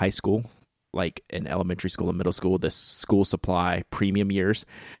high school, like in elementary school and middle school, this school supply premium years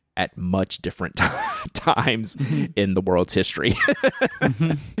at much different times in the world's history.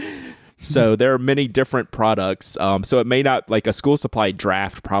 So there are many different products. So it may not, like a school supply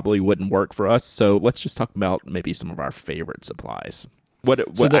draft probably wouldn't work for us. So let's just talk about maybe some of our favorite supplies.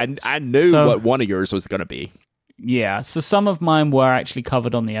 I knew what one of yours was going to be. Yeah, so some of mine were actually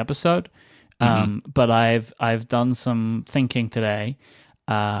covered on the episode, but I've done some thinking today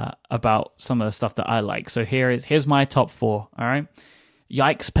about some of the stuff that I like. So here's my top 4. All right,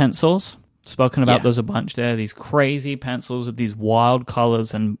 Yikes pencils. Spoken about those a bunch. They're these crazy pencils with these wild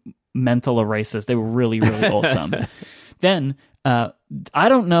colors and mental erasers. They were really, really awesome. Then I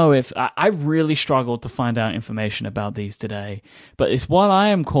don't know if I really struggled to find out information about these today, but it's what I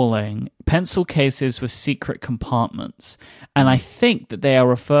am calling pencil cases with secret compartments. And I think that they are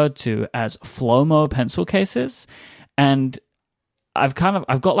referred to as Flomo pencil cases. And I've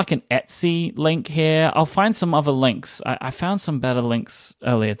got like an Etsy link here. I'll find some other links. I found some better links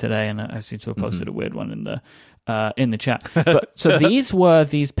earlier today, and I seem to have posted a weird one in the chat. But so these were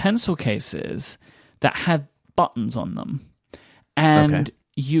these pencil cases that had buttons on them. And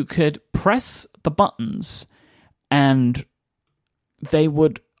you could press the buttons and they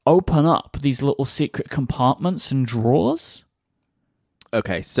would open up these little secret compartments and drawers.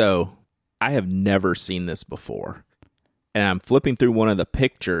 Okay, so I have never seen this before. And I'm flipping through one of the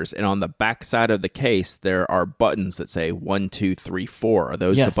pictures, and on the back side of the case, there are buttons that say 1, 2, 3, 4. Are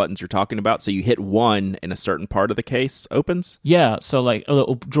those the buttons you're talking about? So you hit 1 and a certain part of the case opens? Yeah, so like a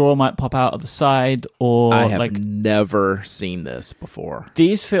little drawer might pop out of the side, or I have never seen this before.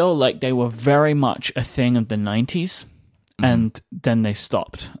 These feel like they were very much a thing of the 90s, and then they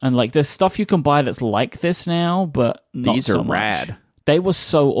stopped. And like there's stuff you can buy that's like this now, but not these so are much. Rad. They were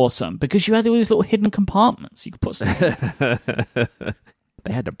so awesome because you had all these little hidden compartments you could put stuff in.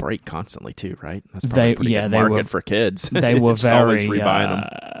 They had to break constantly too, right? That's probably a pretty good market for kids. They were very always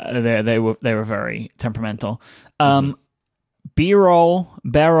rebuying them. They were very temperamental.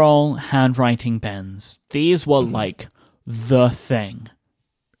 B-roll handwriting pens. These were like the thing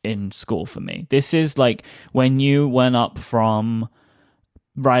in school for me. This is like when you went up from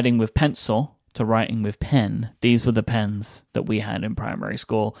writing with pencil to writing with pen. These were the pens that we had in primary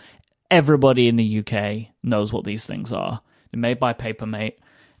school. Everybody in the UK knows what these things are. They're made by Papermate,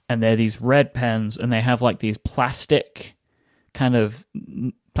 and they're these red pens, and they have like these plastic, kind of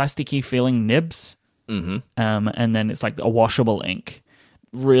plasticky feeling nibs. And then it's like a washable ink.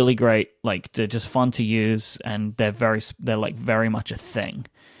 Really great. Like they're just fun to use, and they're like very much a thing.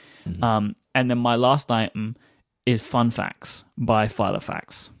 And then my last item is Fun Facts by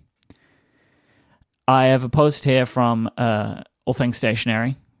Filofax. I have a post here from All Things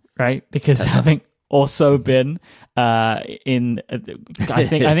Stationery, right? Because having also been in, I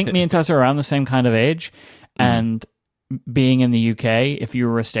think me and Tessa are around the same kind of age, and being in the UK, if you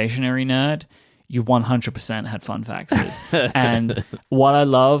were a stationery nerd, you 100% had Fun Facts. And what I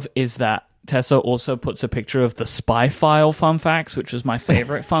love is that Tessa also puts a picture of the Spy File Fun Facts, which was my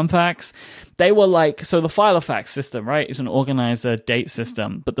favorite Fun Facts. They were like, so the Filofax system, right, is an organizer date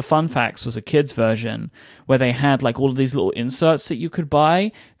system, but the Fun Facts was a kid's version where they had like all of these little inserts that you could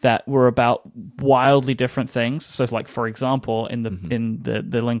buy that were about wildly different things. So like, for example, in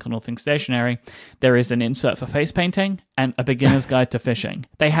the link on All Things Stationery, there is an insert for face painting and a beginner's guide to fishing.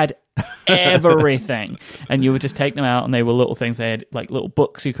 They had everything, and you would just take them out, and they were little things. They had like little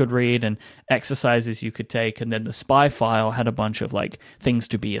books you could read and exercises you could take, and then the Spy File had a bunch of like things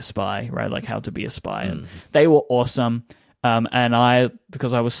to be a spy, right, like how to be a spy, and they were awesome. And I,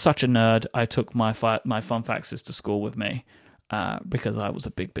 because I was such a nerd, I took my Fun Faxes to school with me because I was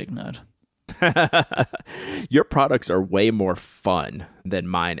a big nerd. Your products are way more fun than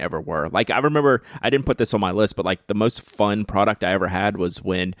mine ever were. Like, I remember, I didn't put this on my list, but like the most fun product I ever had was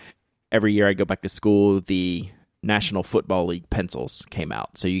when every year I go back to school, the National Football League pencils came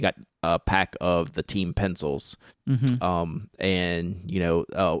out. So you got a pack of the team pencils, and you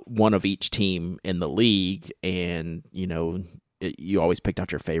know, one of each team in the league, and you know, you always picked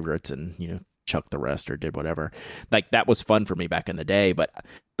out your favorites, and you know, chucked the rest or did whatever. Like, that was fun for me back in the day. But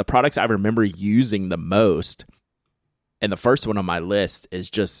the products I remember using the most, and the first one on my list is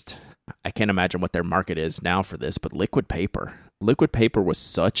just, I can't imagine what their market is now for this, but liquid paper. Liquid paper was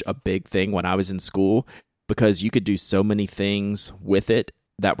such a big thing when I was in school because you could do so many things with it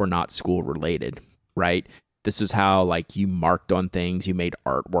that were not school related, right? This is how, like, you marked on things, you made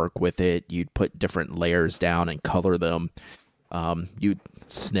artwork with it, you'd put different layers down and color them, you'd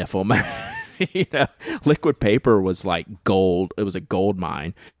sniff them. You know, liquid paper was like gold. It was a gold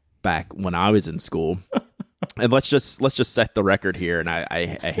mine back when I was in school. And let's just set the record here. And I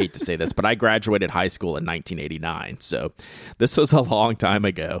hate to say this, but I graduated high school in 1989. So this was a long time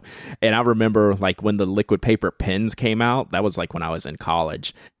ago. And I remember like when the liquid paper pens came out, that was like when I was in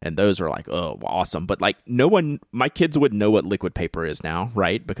college. And those were like, oh, awesome. But like my kids wouldn't know what liquid paper is now,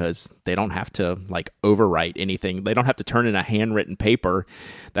 right? Because they don't have to like overwrite anything. They don't have to turn in a handwritten paper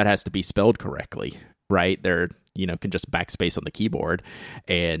that has to be spelled correctly, right? They're, can just backspace on the keyboard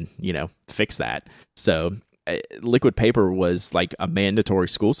and, fix that. So liquid paper was like a mandatory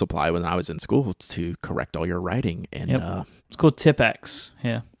school supply when I was in school to correct all your writing. And it's called Tipp-Ex.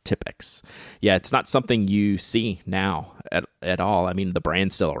 Yeah. Tipp-Ex. Yeah, it's not something you see now at all. I mean, the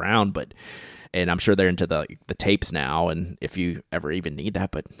brand's still around, and I'm sure they're into the tapes now, and if you ever even need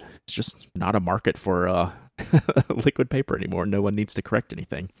that, but it's just not a market for liquid paper anymore. No one needs to correct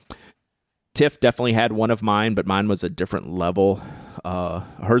anything. Tiff definitely had one of mine, but mine was a different level.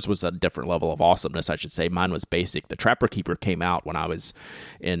 Hers was a different level of awesomeness, I should say. Mine was basic. The Trapper Keeper came out when I was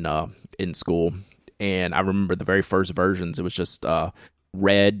in school, and I remember the very first versions. It was just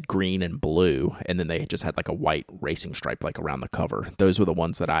red, green, and blue, and then they just had like a white racing stripe like around the cover. Those were the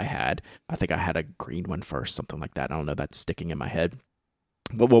ones that I had. I think I had a green one first, something like that. I don't know. That's sticking in my head.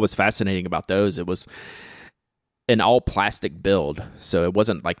 But what was fascinating about those, it was an all plastic build, so it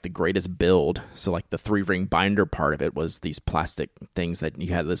wasn't like the greatest build. So like the 3-ring binder part of it was these plastic things that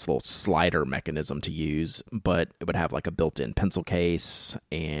you had this little slider mechanism to use, but it would have like a built-in pencil case,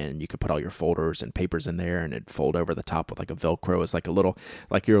 and you could put all your folders and papers in there, and it'd fold over the top with like a Velcro. It's like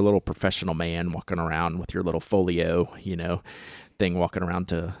you're a little professional man walking around with your little folio, thing, walking around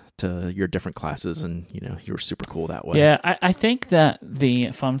to your different classes, and you were super cool that way. Yeah, I think that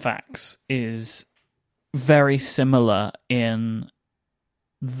the Fun Facts is very similar in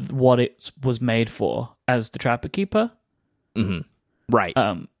what it was made for as the Trapper Keeper. Mm-hmm. Right.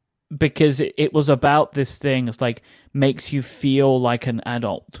 Because it was about this thing. It's like makes you feel like an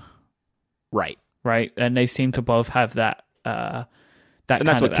adult. Right. Right. And they seem to both have that. And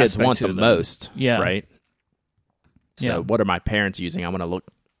that's what kids want the most. Yeah. Right. So what are my parents using? I want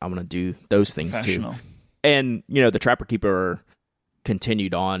to do those things too. And the Trapper Keeper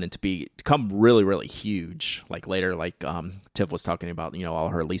continued on and to become really, really huge. Like later, like Tiff was talking about, all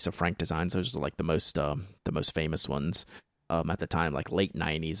her Lisa Frank designs. Those were like the most famous ones at the time, like late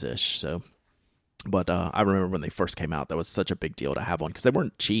 90s ish. So, but I remember when they first came out, that was such a big deal to have one because they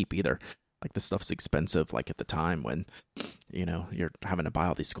weren't cheap either. Like this stuff's expensive. Like at the time when you're having to buy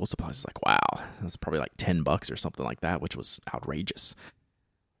all these school supplies, it's like wow, it's probably like $10 or something like that, which was outrageous.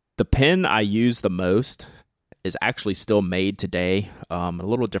 The pen I use the most is actually still made today, a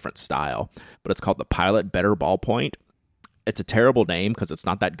little different style, but it's called the Pilot Better Ballpoint. It's a terrible name because it's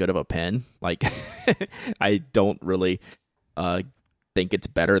not that good of a pen. Like, I don't really think it's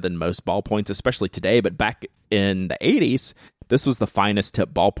better than most ballpoints, especially today. But back in the 80s, this was the finest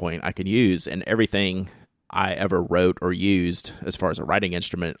tip ballpoint I could use, and everything I ever wrote or used as far as a writing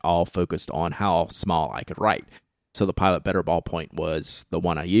instrument all focused on how small I could write. So the Pilot Better Ballpoint was the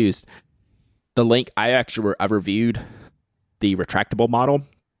one I used. The link, I reviewed the retractable model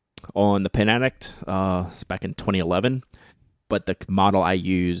on the Pen Addict back in 2011, but the model I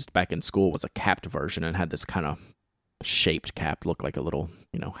used back in school was a capped version and had this kind of shaped cap, looked like a little,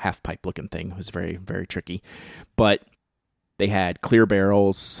 half pipe looking thing. It was very, very tricky, but they had clear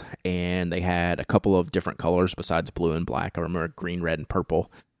barrels and they had a couple of different colors besides blue and black. I remember green, red, and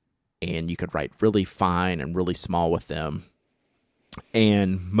purple, and you could write really fine and really small with them.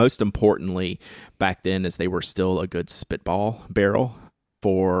 And most importantly, back then, is they were still a good spitball barrel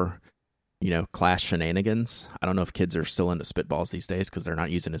for, class shenanigans. I don't know if kids are still into spitballs these days because they're not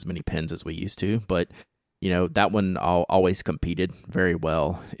using as many pens as we used to. But, that one always competed very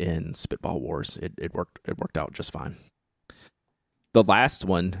well in spitball wars. It worked out just fine. The last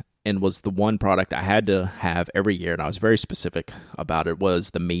one, and was the one product I had to have every year, and I was very specific about it, was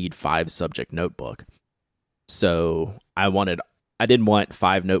the Mead 5-subject notebook. So I didn't want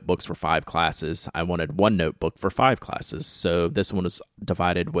 5 notebooks for 5 classes. I wanted 1 notebook for 5 classes. So this one was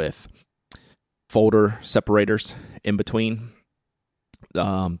divided with folder separators in between,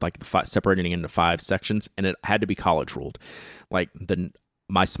 separating into 5 sections, and it had to be college ruled. Like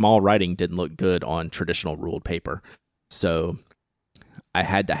my small writing didn't look good on traditional ruled paper, so I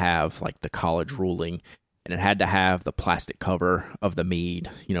had to have like the college ruling. And it had to have the plastic cover of the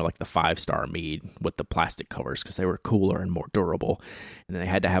Mead, like the 5-star Mead with the plastic covers because they were cooler and more durable. And then they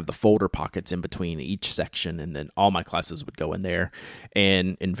had to have the folder pockets in between each section, and then all my classes would go in there.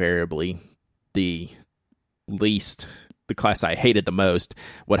 And invariably, the the class I hated the most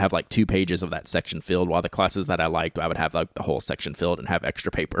would have like 2 pages of that section filled, while the classes that I liked, I would have like the whole section filled and have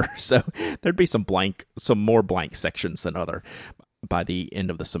extra paper. So there'd be some more blank sections than other by the end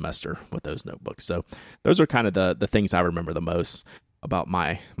of the semester with those notebooks. So those are kind of the things I remember the most about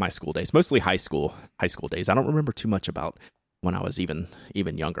my school days, mostly high school days. I don't remember too much about when I was even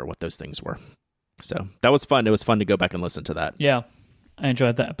younger, what those things were. So that was fun. It was fun to go back and listen to that. Yeah, I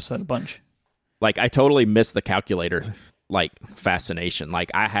enjoyed that episode a bunch. Like, I totally missed the calculator, like, fascination.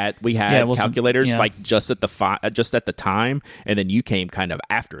 Like, we had calculators, like, just at the time, and then you came kind of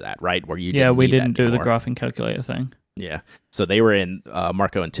after that, right? Where you we didn't do the graphing calculator thing. Yeah. So they were in,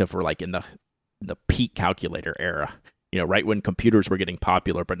 Marco and Tiff were, like, in the peak calculator era, you know, right when computers were getting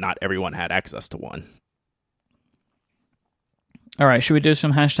popular, but not everyone had access to one. All right, should we do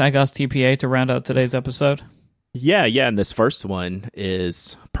some #AskTPA to round out today's episode? Yeah, and this first one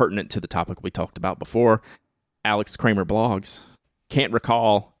is pertinent to the topic we talked about before. Alex Kramer blogs. Can't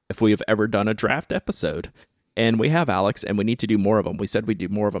recall if we have ever done a draft episode. And we have, Alex, and we need to do more of them. We said we'd do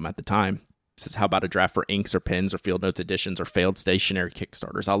more of them at the time. This is how about a draft for inks or pens or field notes editions or failed stationary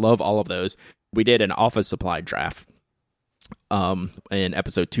Kickstarters. I love all of those. We did an office supply draft in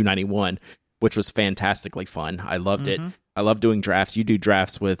episode 291, which was fantastically fun. I loved it. I love doing drafts. You do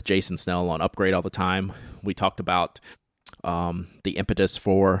drafts with Jason Snell on Upgrade all the time. We talked about the impetus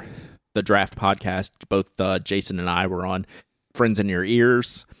for the draft podcast. Both Jason and I were on Friends in Your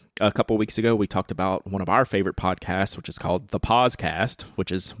Ears a couple weeks ago. We talked about one of our favorite podcasts, which is called The Pausecast,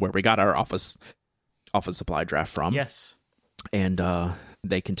 which is where we got our office supply draft from. Yes. And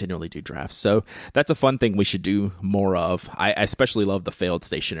they continually do drafts. So that's a fun thing we should do more of. I especially love the failed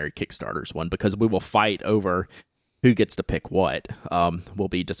stationary Kickstarters one, because we will fight over who gets to pick what. We'll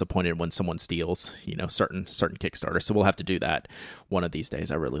be disappointed when someone steals, you know, certain Kickstarters. So we'll have to do that one of these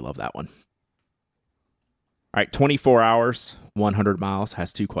days. I really love that one. All right, 24 hours, 100 miles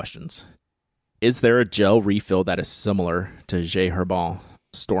has 2 questions. Is there a gel refill that is similar to J. Herbal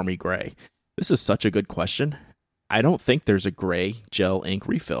Stormy Gray? This is such a good question. I don't think there's a gray gel ink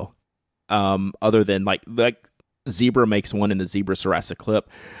refill. Other than like Zebra makes one in the Zebra Sarasa clip.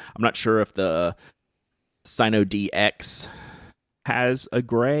 I'm not sure if the Sino DX has a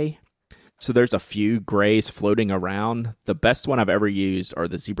gray. So there's a few grays floating around. The best one I've ever used are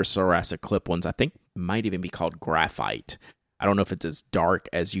the Zebra Sarasa clip ones. I think might even be called Graphite. I don't know if it's as dark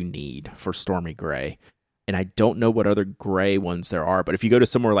as you need for Stormy Gray. And I don't know what other gray ones there are. But if you go to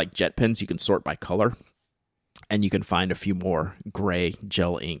somewhere like JetPens, you can sort by color. And you can find a few more gray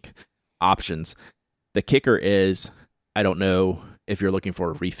gel ink options. The kicker is, I don't know if you're looking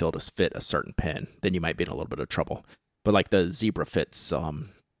for a refill to fit a certain pen, then you might be in a little bit of trouble. But like the Zebra fits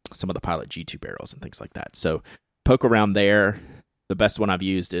some of the Pilot G2 barrels and things like that. So poke around there. The best one I've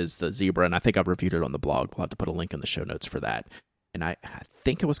used is the Zebra, and I think I've reviewed it on the blog. We'll have to put a link in the show notes for that. And I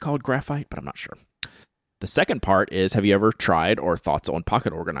think it was called Graphite, but I'm not sure. The second part is, have you ever tried or thoughts on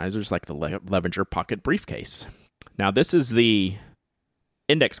pocket organizers like the Levenger Pocket Briefcase? Now, this is the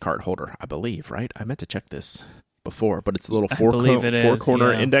index card holder, I believe, right? I meant to check this before, but it's a little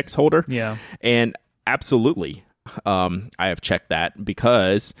four-corner index holder. Yeah. And absolutely, I have checked that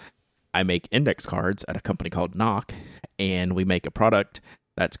because I make index cards at a company called Knock, and we make a product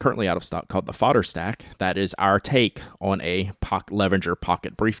that's currently out of stock called the Fodder Stack. That is our take on a Levenger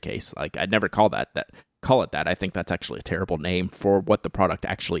Pocket Briefcase. Like, I'd never call it that. I think that's actually a terrible name for what the product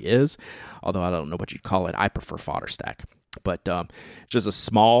actually is. Although I don't know what you'd call it. I prefer Fodder Stack. But just a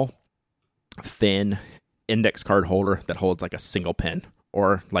small, thin index card holder that holds like a single pen,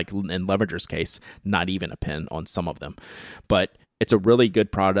 or like in Levenger's case, not even a pen on some of them. But it's a really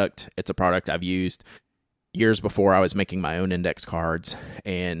good product. It's a product I've used years before I was making my own index cards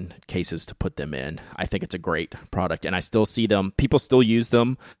and cases to put them in. I think it's a great product, and I still see them. People still use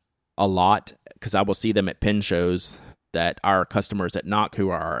them a lot, because I will see them at pen shows that our customers at Knock, who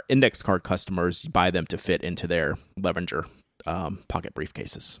are our index card customers, buy them to fit into their Levenger pocket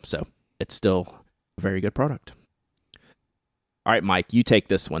briefcases. So it's still a very good product. All right, Mike, you take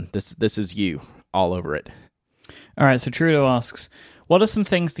this one. This is you all over it. All right, so Trudeau asks, what are some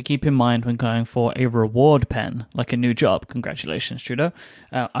things to keep in mind when going for a reward pen, like a new job? Congratulations, Trudeau.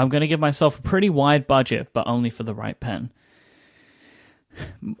 I'm going to give myself a pretty wide budget, but only for the right pen.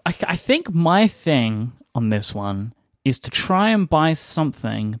 I think my thing on this one is to try and buy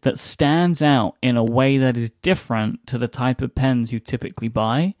something that stands out in a way that is different to the type of pens you typically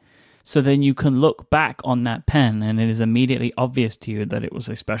buy. So then you can look back on that pen and it is immediately obvious to you that it was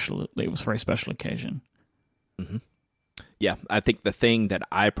for a special occasion. Mm-hmm. Yeah, I think the thing that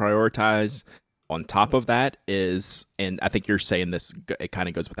I prioritize on top of that is, and I think you're saying this, it kind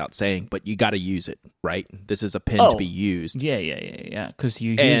of goes without saying, but you got to use it, right? This is a pen to be used. Yeah. Because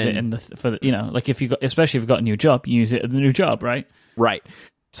you use it in like especially if you've got a new job, you use it in the new job, right? Right.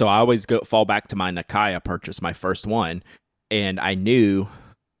 So I always fall back to my Nakaya purchase, my first one, and I knew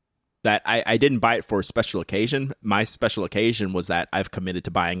that I didn't buy it for a special occasion. My special occasion was that I've committed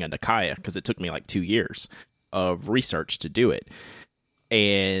to buying a Nakaya because it took me like 2 years of research to do it.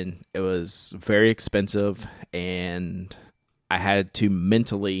 And it was very expensive, and I had to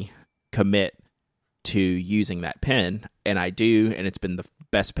mentally commit to using that pen, and I do, and it's been the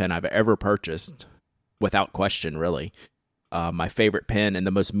best pen I've ever purchased, without question, really. My favorite pen and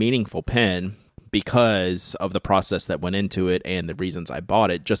the most meaningful pen because of the process that went into it and the reasons I bought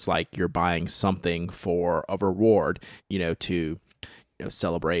it, just like you're buying something for a reward, to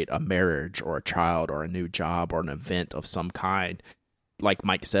celebrate a marriage or a child or a new job or an event of some kind. Like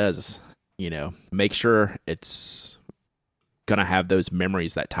Mike says, make sure it's going to have those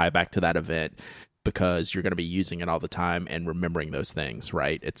memories that tie back to that event because you're going to be using it all the time and remembering those things,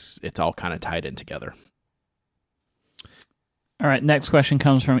 right? It's all kind of tied in together. All right, next question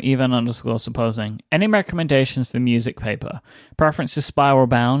comes from Evan_supposing. Any recommendations for music paper? Preference is spiral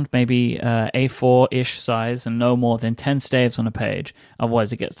bound, maybe A4-ish size and no more than 10 staves on a page.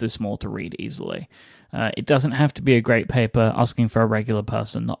 Otherwise, it gets too small to read easily. It doesn't have to be a great paper, asking for a regular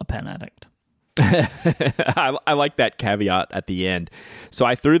person, not a pen addict. I like that caveat at the end. So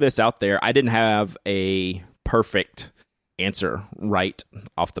I threw this out there. I didn't have a perfect answer right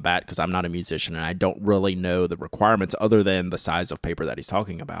off the bat because I'm not a musician and I don't really know the requirements other than the size of paper that he's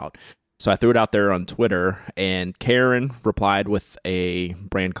talking about. So I threw it out there on Twitter, and Karen replied with a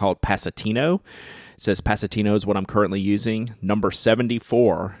brand called Pasatino. It says Pasatino is what I'm currently using. Number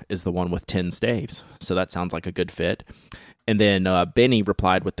 74 is the one with 10 staves. So that sounds like a good fit. And then Benny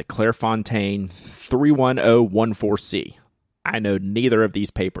replied with the Clairefontaine 31014C. I know neither of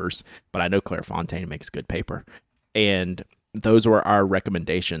these papers, but I know Clairefontaine makes good paper. And those were our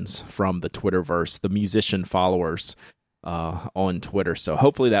recommendations from the Twitterverse, the musician followers on Twitter. So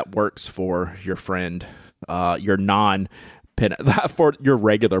hopefully that works for your friend, your non-pen, for your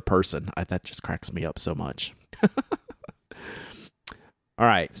regular person. That just cracks me up so much. All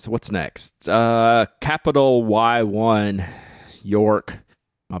right, so what's next? Capital Y1, York,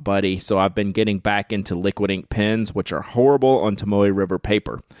 my buddy. So I've been getting back into liquid ink pens, which are horrible on Tomoe River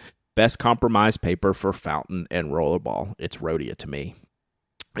paper. Best compromise paper for fountain and rollerball. It's Rhodia to me.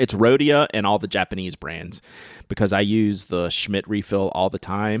 It's Rhodia and all the Japanese brands because I use the Schmidt refill all the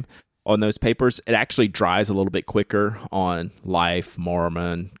time on those papers. It actually dries a little bit quicker on Life,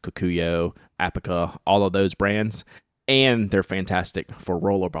 Mormon, Kikuyo, Apica, all of those brands. And they're fantastic for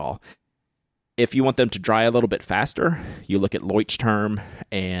rollerball. If you want them to dry a little bit faster, you look at Leuchtturm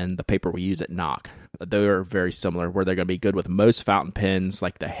and the paper we use at Nock. They're very similar, where they're going to be good with most fountain pens.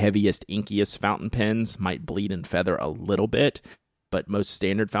 Like the heaviest, inkiest fountain pens might bleed and feather a little bit, but most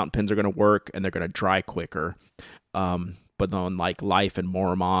standard fountain pens are going to work and they're going to dry quicker. But on like Life and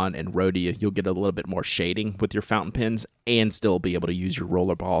Mormon and Rhodia, you'll get a little bit more shading with your fountain pens and still be able to use your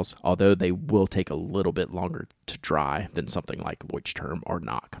roller balls, although they will take a little bit longer to dry than something like Leuchtturm or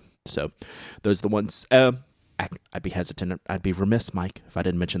Nock. So those are the ones. I'd be hesitant. I'd be remiss, Mike, if I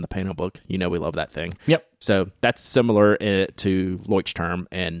didn't mention the panel book. We love that thing. Yep. So that's similar to Leuchtturm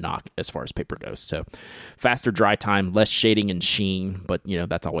and Nock as far as paper goes. So faster dry time, less shading and sheen, but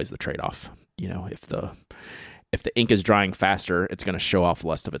that's always the trade-off. If the ink is drying faster, it's going to show off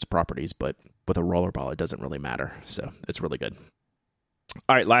less of its properties, but with a rollerball, it doesn't really matter. So it's really good.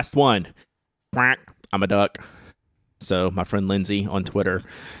 All right, last one. Quack. I'm a duck. So my friend Lindsay on Twitter,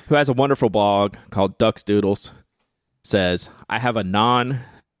 who has a wonderful blog called Ducks Doodles, says, I have a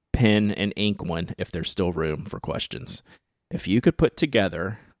non-pen and ink one if there's still room for questions. If you could put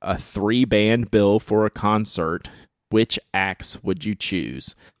together a 3-band bill for a concert, which acts would you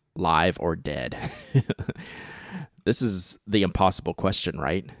choose, live or dead? This is the impossible question,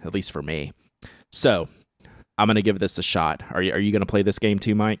 right? At least for me. So I'm going to give this a shot. Are you going to play this game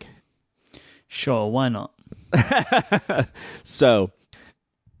too, Mike? Sure, why not? So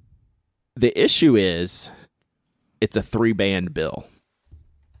the issue is it's a 3-band bill.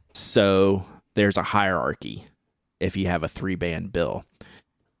 So there's a hierarchy if you have a 3-band bill.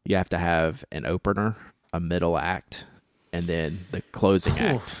 You have to have an opener, a middle act, and then the closing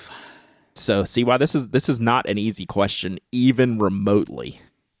act. So see why this is not an easy question, even remotely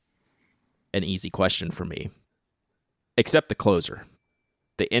an easy question for me. Except the closer.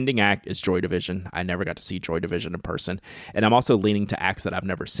 The ending act is Joy Division. I never got to see Joy Division in person. And I'm also leaning to acts that I've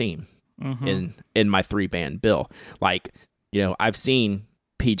never seen in my 3-band bill. Like, I've seen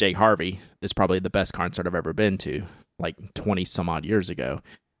PJ Harvey is probably the best concert I've ever been to, like 20 some odd years ago.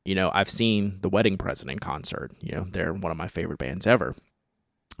 You know, I've seen the Wedding President concert. You know, they're one of my favorite bands ever.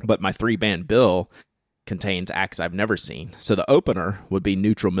 But my 3-band bill contains acts I've never seen. So the opener would be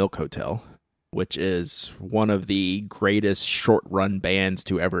Neutral Milk Hotel, which is one of the greatest short-run bands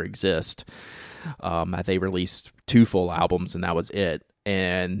to ever exist. They released 2 full albums, and that was it.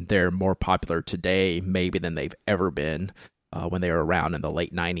 And they're more popular today, maybe, than they've ever been when they were around in the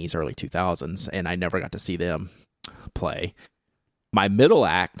late 90s, early 2000s, and I never got to see them play. My middle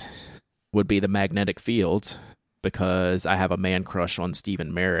act would be the Magnetic Fields, because I have a man crush on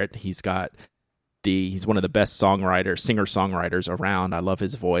Stephen Merritt. He's one of the best singer-songwriters around. I love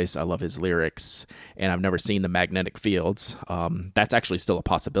his voice. I love his lyrics. And I've never seen the Magnetic Fields. That's actually still a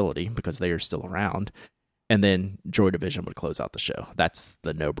possibility because they are still around. And then Joy Division would close out the show. That's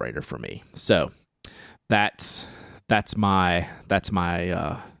the no-brainer for me. So that's my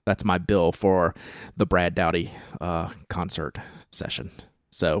bill for the Brad Dowdy concert session.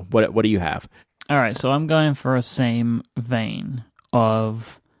 So what do you have? All right, so I'm going for a same vein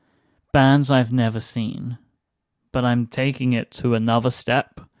of bands I've never seen, but I'm taking it to another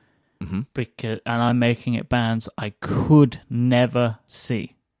step, and I'm making it bands I could never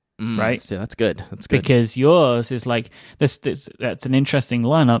see. Right? So that's good. That's good. Because yours is like this. That's an interesting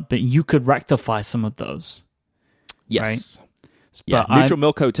lineup, but you could rectify some of those. Yes. Right? Yeah. Neutral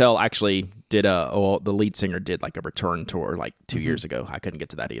Milk Hotel actually did the lead singer did like a return tour like 2 years ago. I couldn't get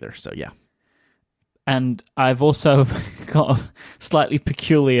to that either. So yeah. And I've also got a slightly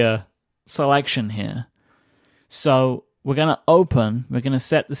peculiar selection here. So we're going to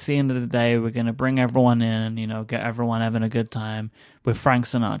set the scene of the day, we're going to bring everyone in and, get everyone having a good time with Frank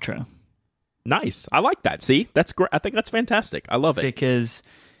Sinatra. Nice. I like that. See? That's great. I think that's fantastic. I love it. Because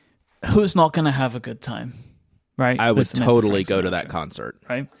who's not going to have a good time, right? I would totally go to that concert.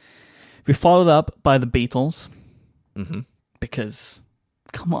 Right? We followed up by the Beatles. Because,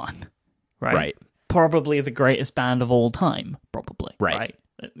 come on. Right? Probably the greatest band of all time, probably. Right?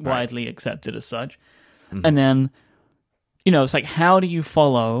 Widely accepted as such. And then, it's like, how do you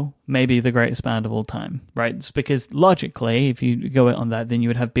follow maybe the greatest band of all time, right? It's because logically, if you go on that, then you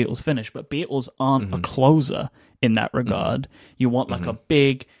would have Beatles finish. But Beatles aren't a closer in that regard. You want like a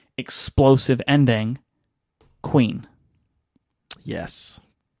big, explosive ending. Queen. Yes.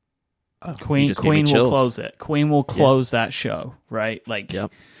 Queen will close it. Queen will close that show, right? Like,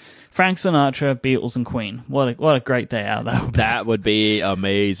 Frank Sinatra, Beatles, and Queen. What a great day out that would be. That would be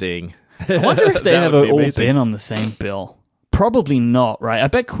amazing. I wonder if they've ever all been on the same bill. Probably not, right? I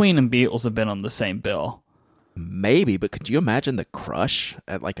bet Queen and Beatles have been on the same bill. Maybe, but could you imagine the crush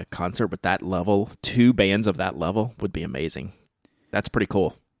at like a concert with that level? 2 bands of that level would be amazing. That's pretty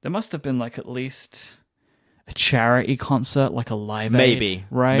cool. There must have been like at least a charity concert, like a Live Maybe, Aid,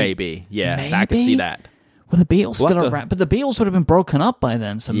 right? Maybe, yeah. Maybe? I could see that. Well, the Beatles still around, but the Beatles would have been broken up by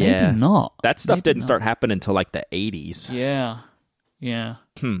then, so maybe not. That stuff didn't start happening until like the 80s. Yeah.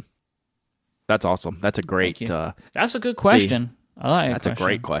 That's awesome. That's a great... that's a good question. I like that. That's a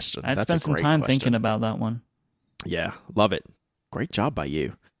great question. I spent some time thinking about that one. Yeah, love it. Great job by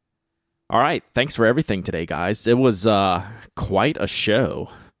you. All right, thanks for everything today, guys. It was quite a show.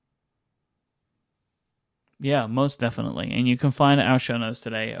 Yeah, most definitely. And you can find our show notes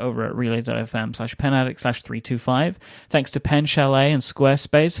today over at relay.fm/penaddict/325. Thanks to Pen Chalet and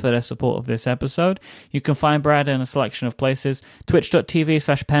Squarespace for their support of this episode. You can find Brad in a selection of places.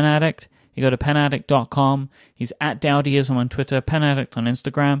 Twitch.tv/penaddict. You go to penaddict.com. He's at Dowdyism on Twitter, penaddict on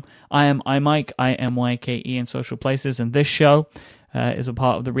Instagram. I am iMike, IMYKE in social places. And this show is a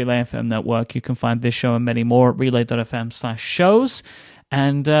part of the Relay FM network. You can find this show and many more at relay.fm/shows.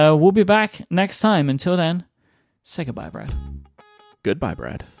 And we'll be back next time. Until then, say goodbye, Brad. Goodbye,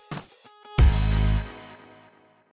 Brad.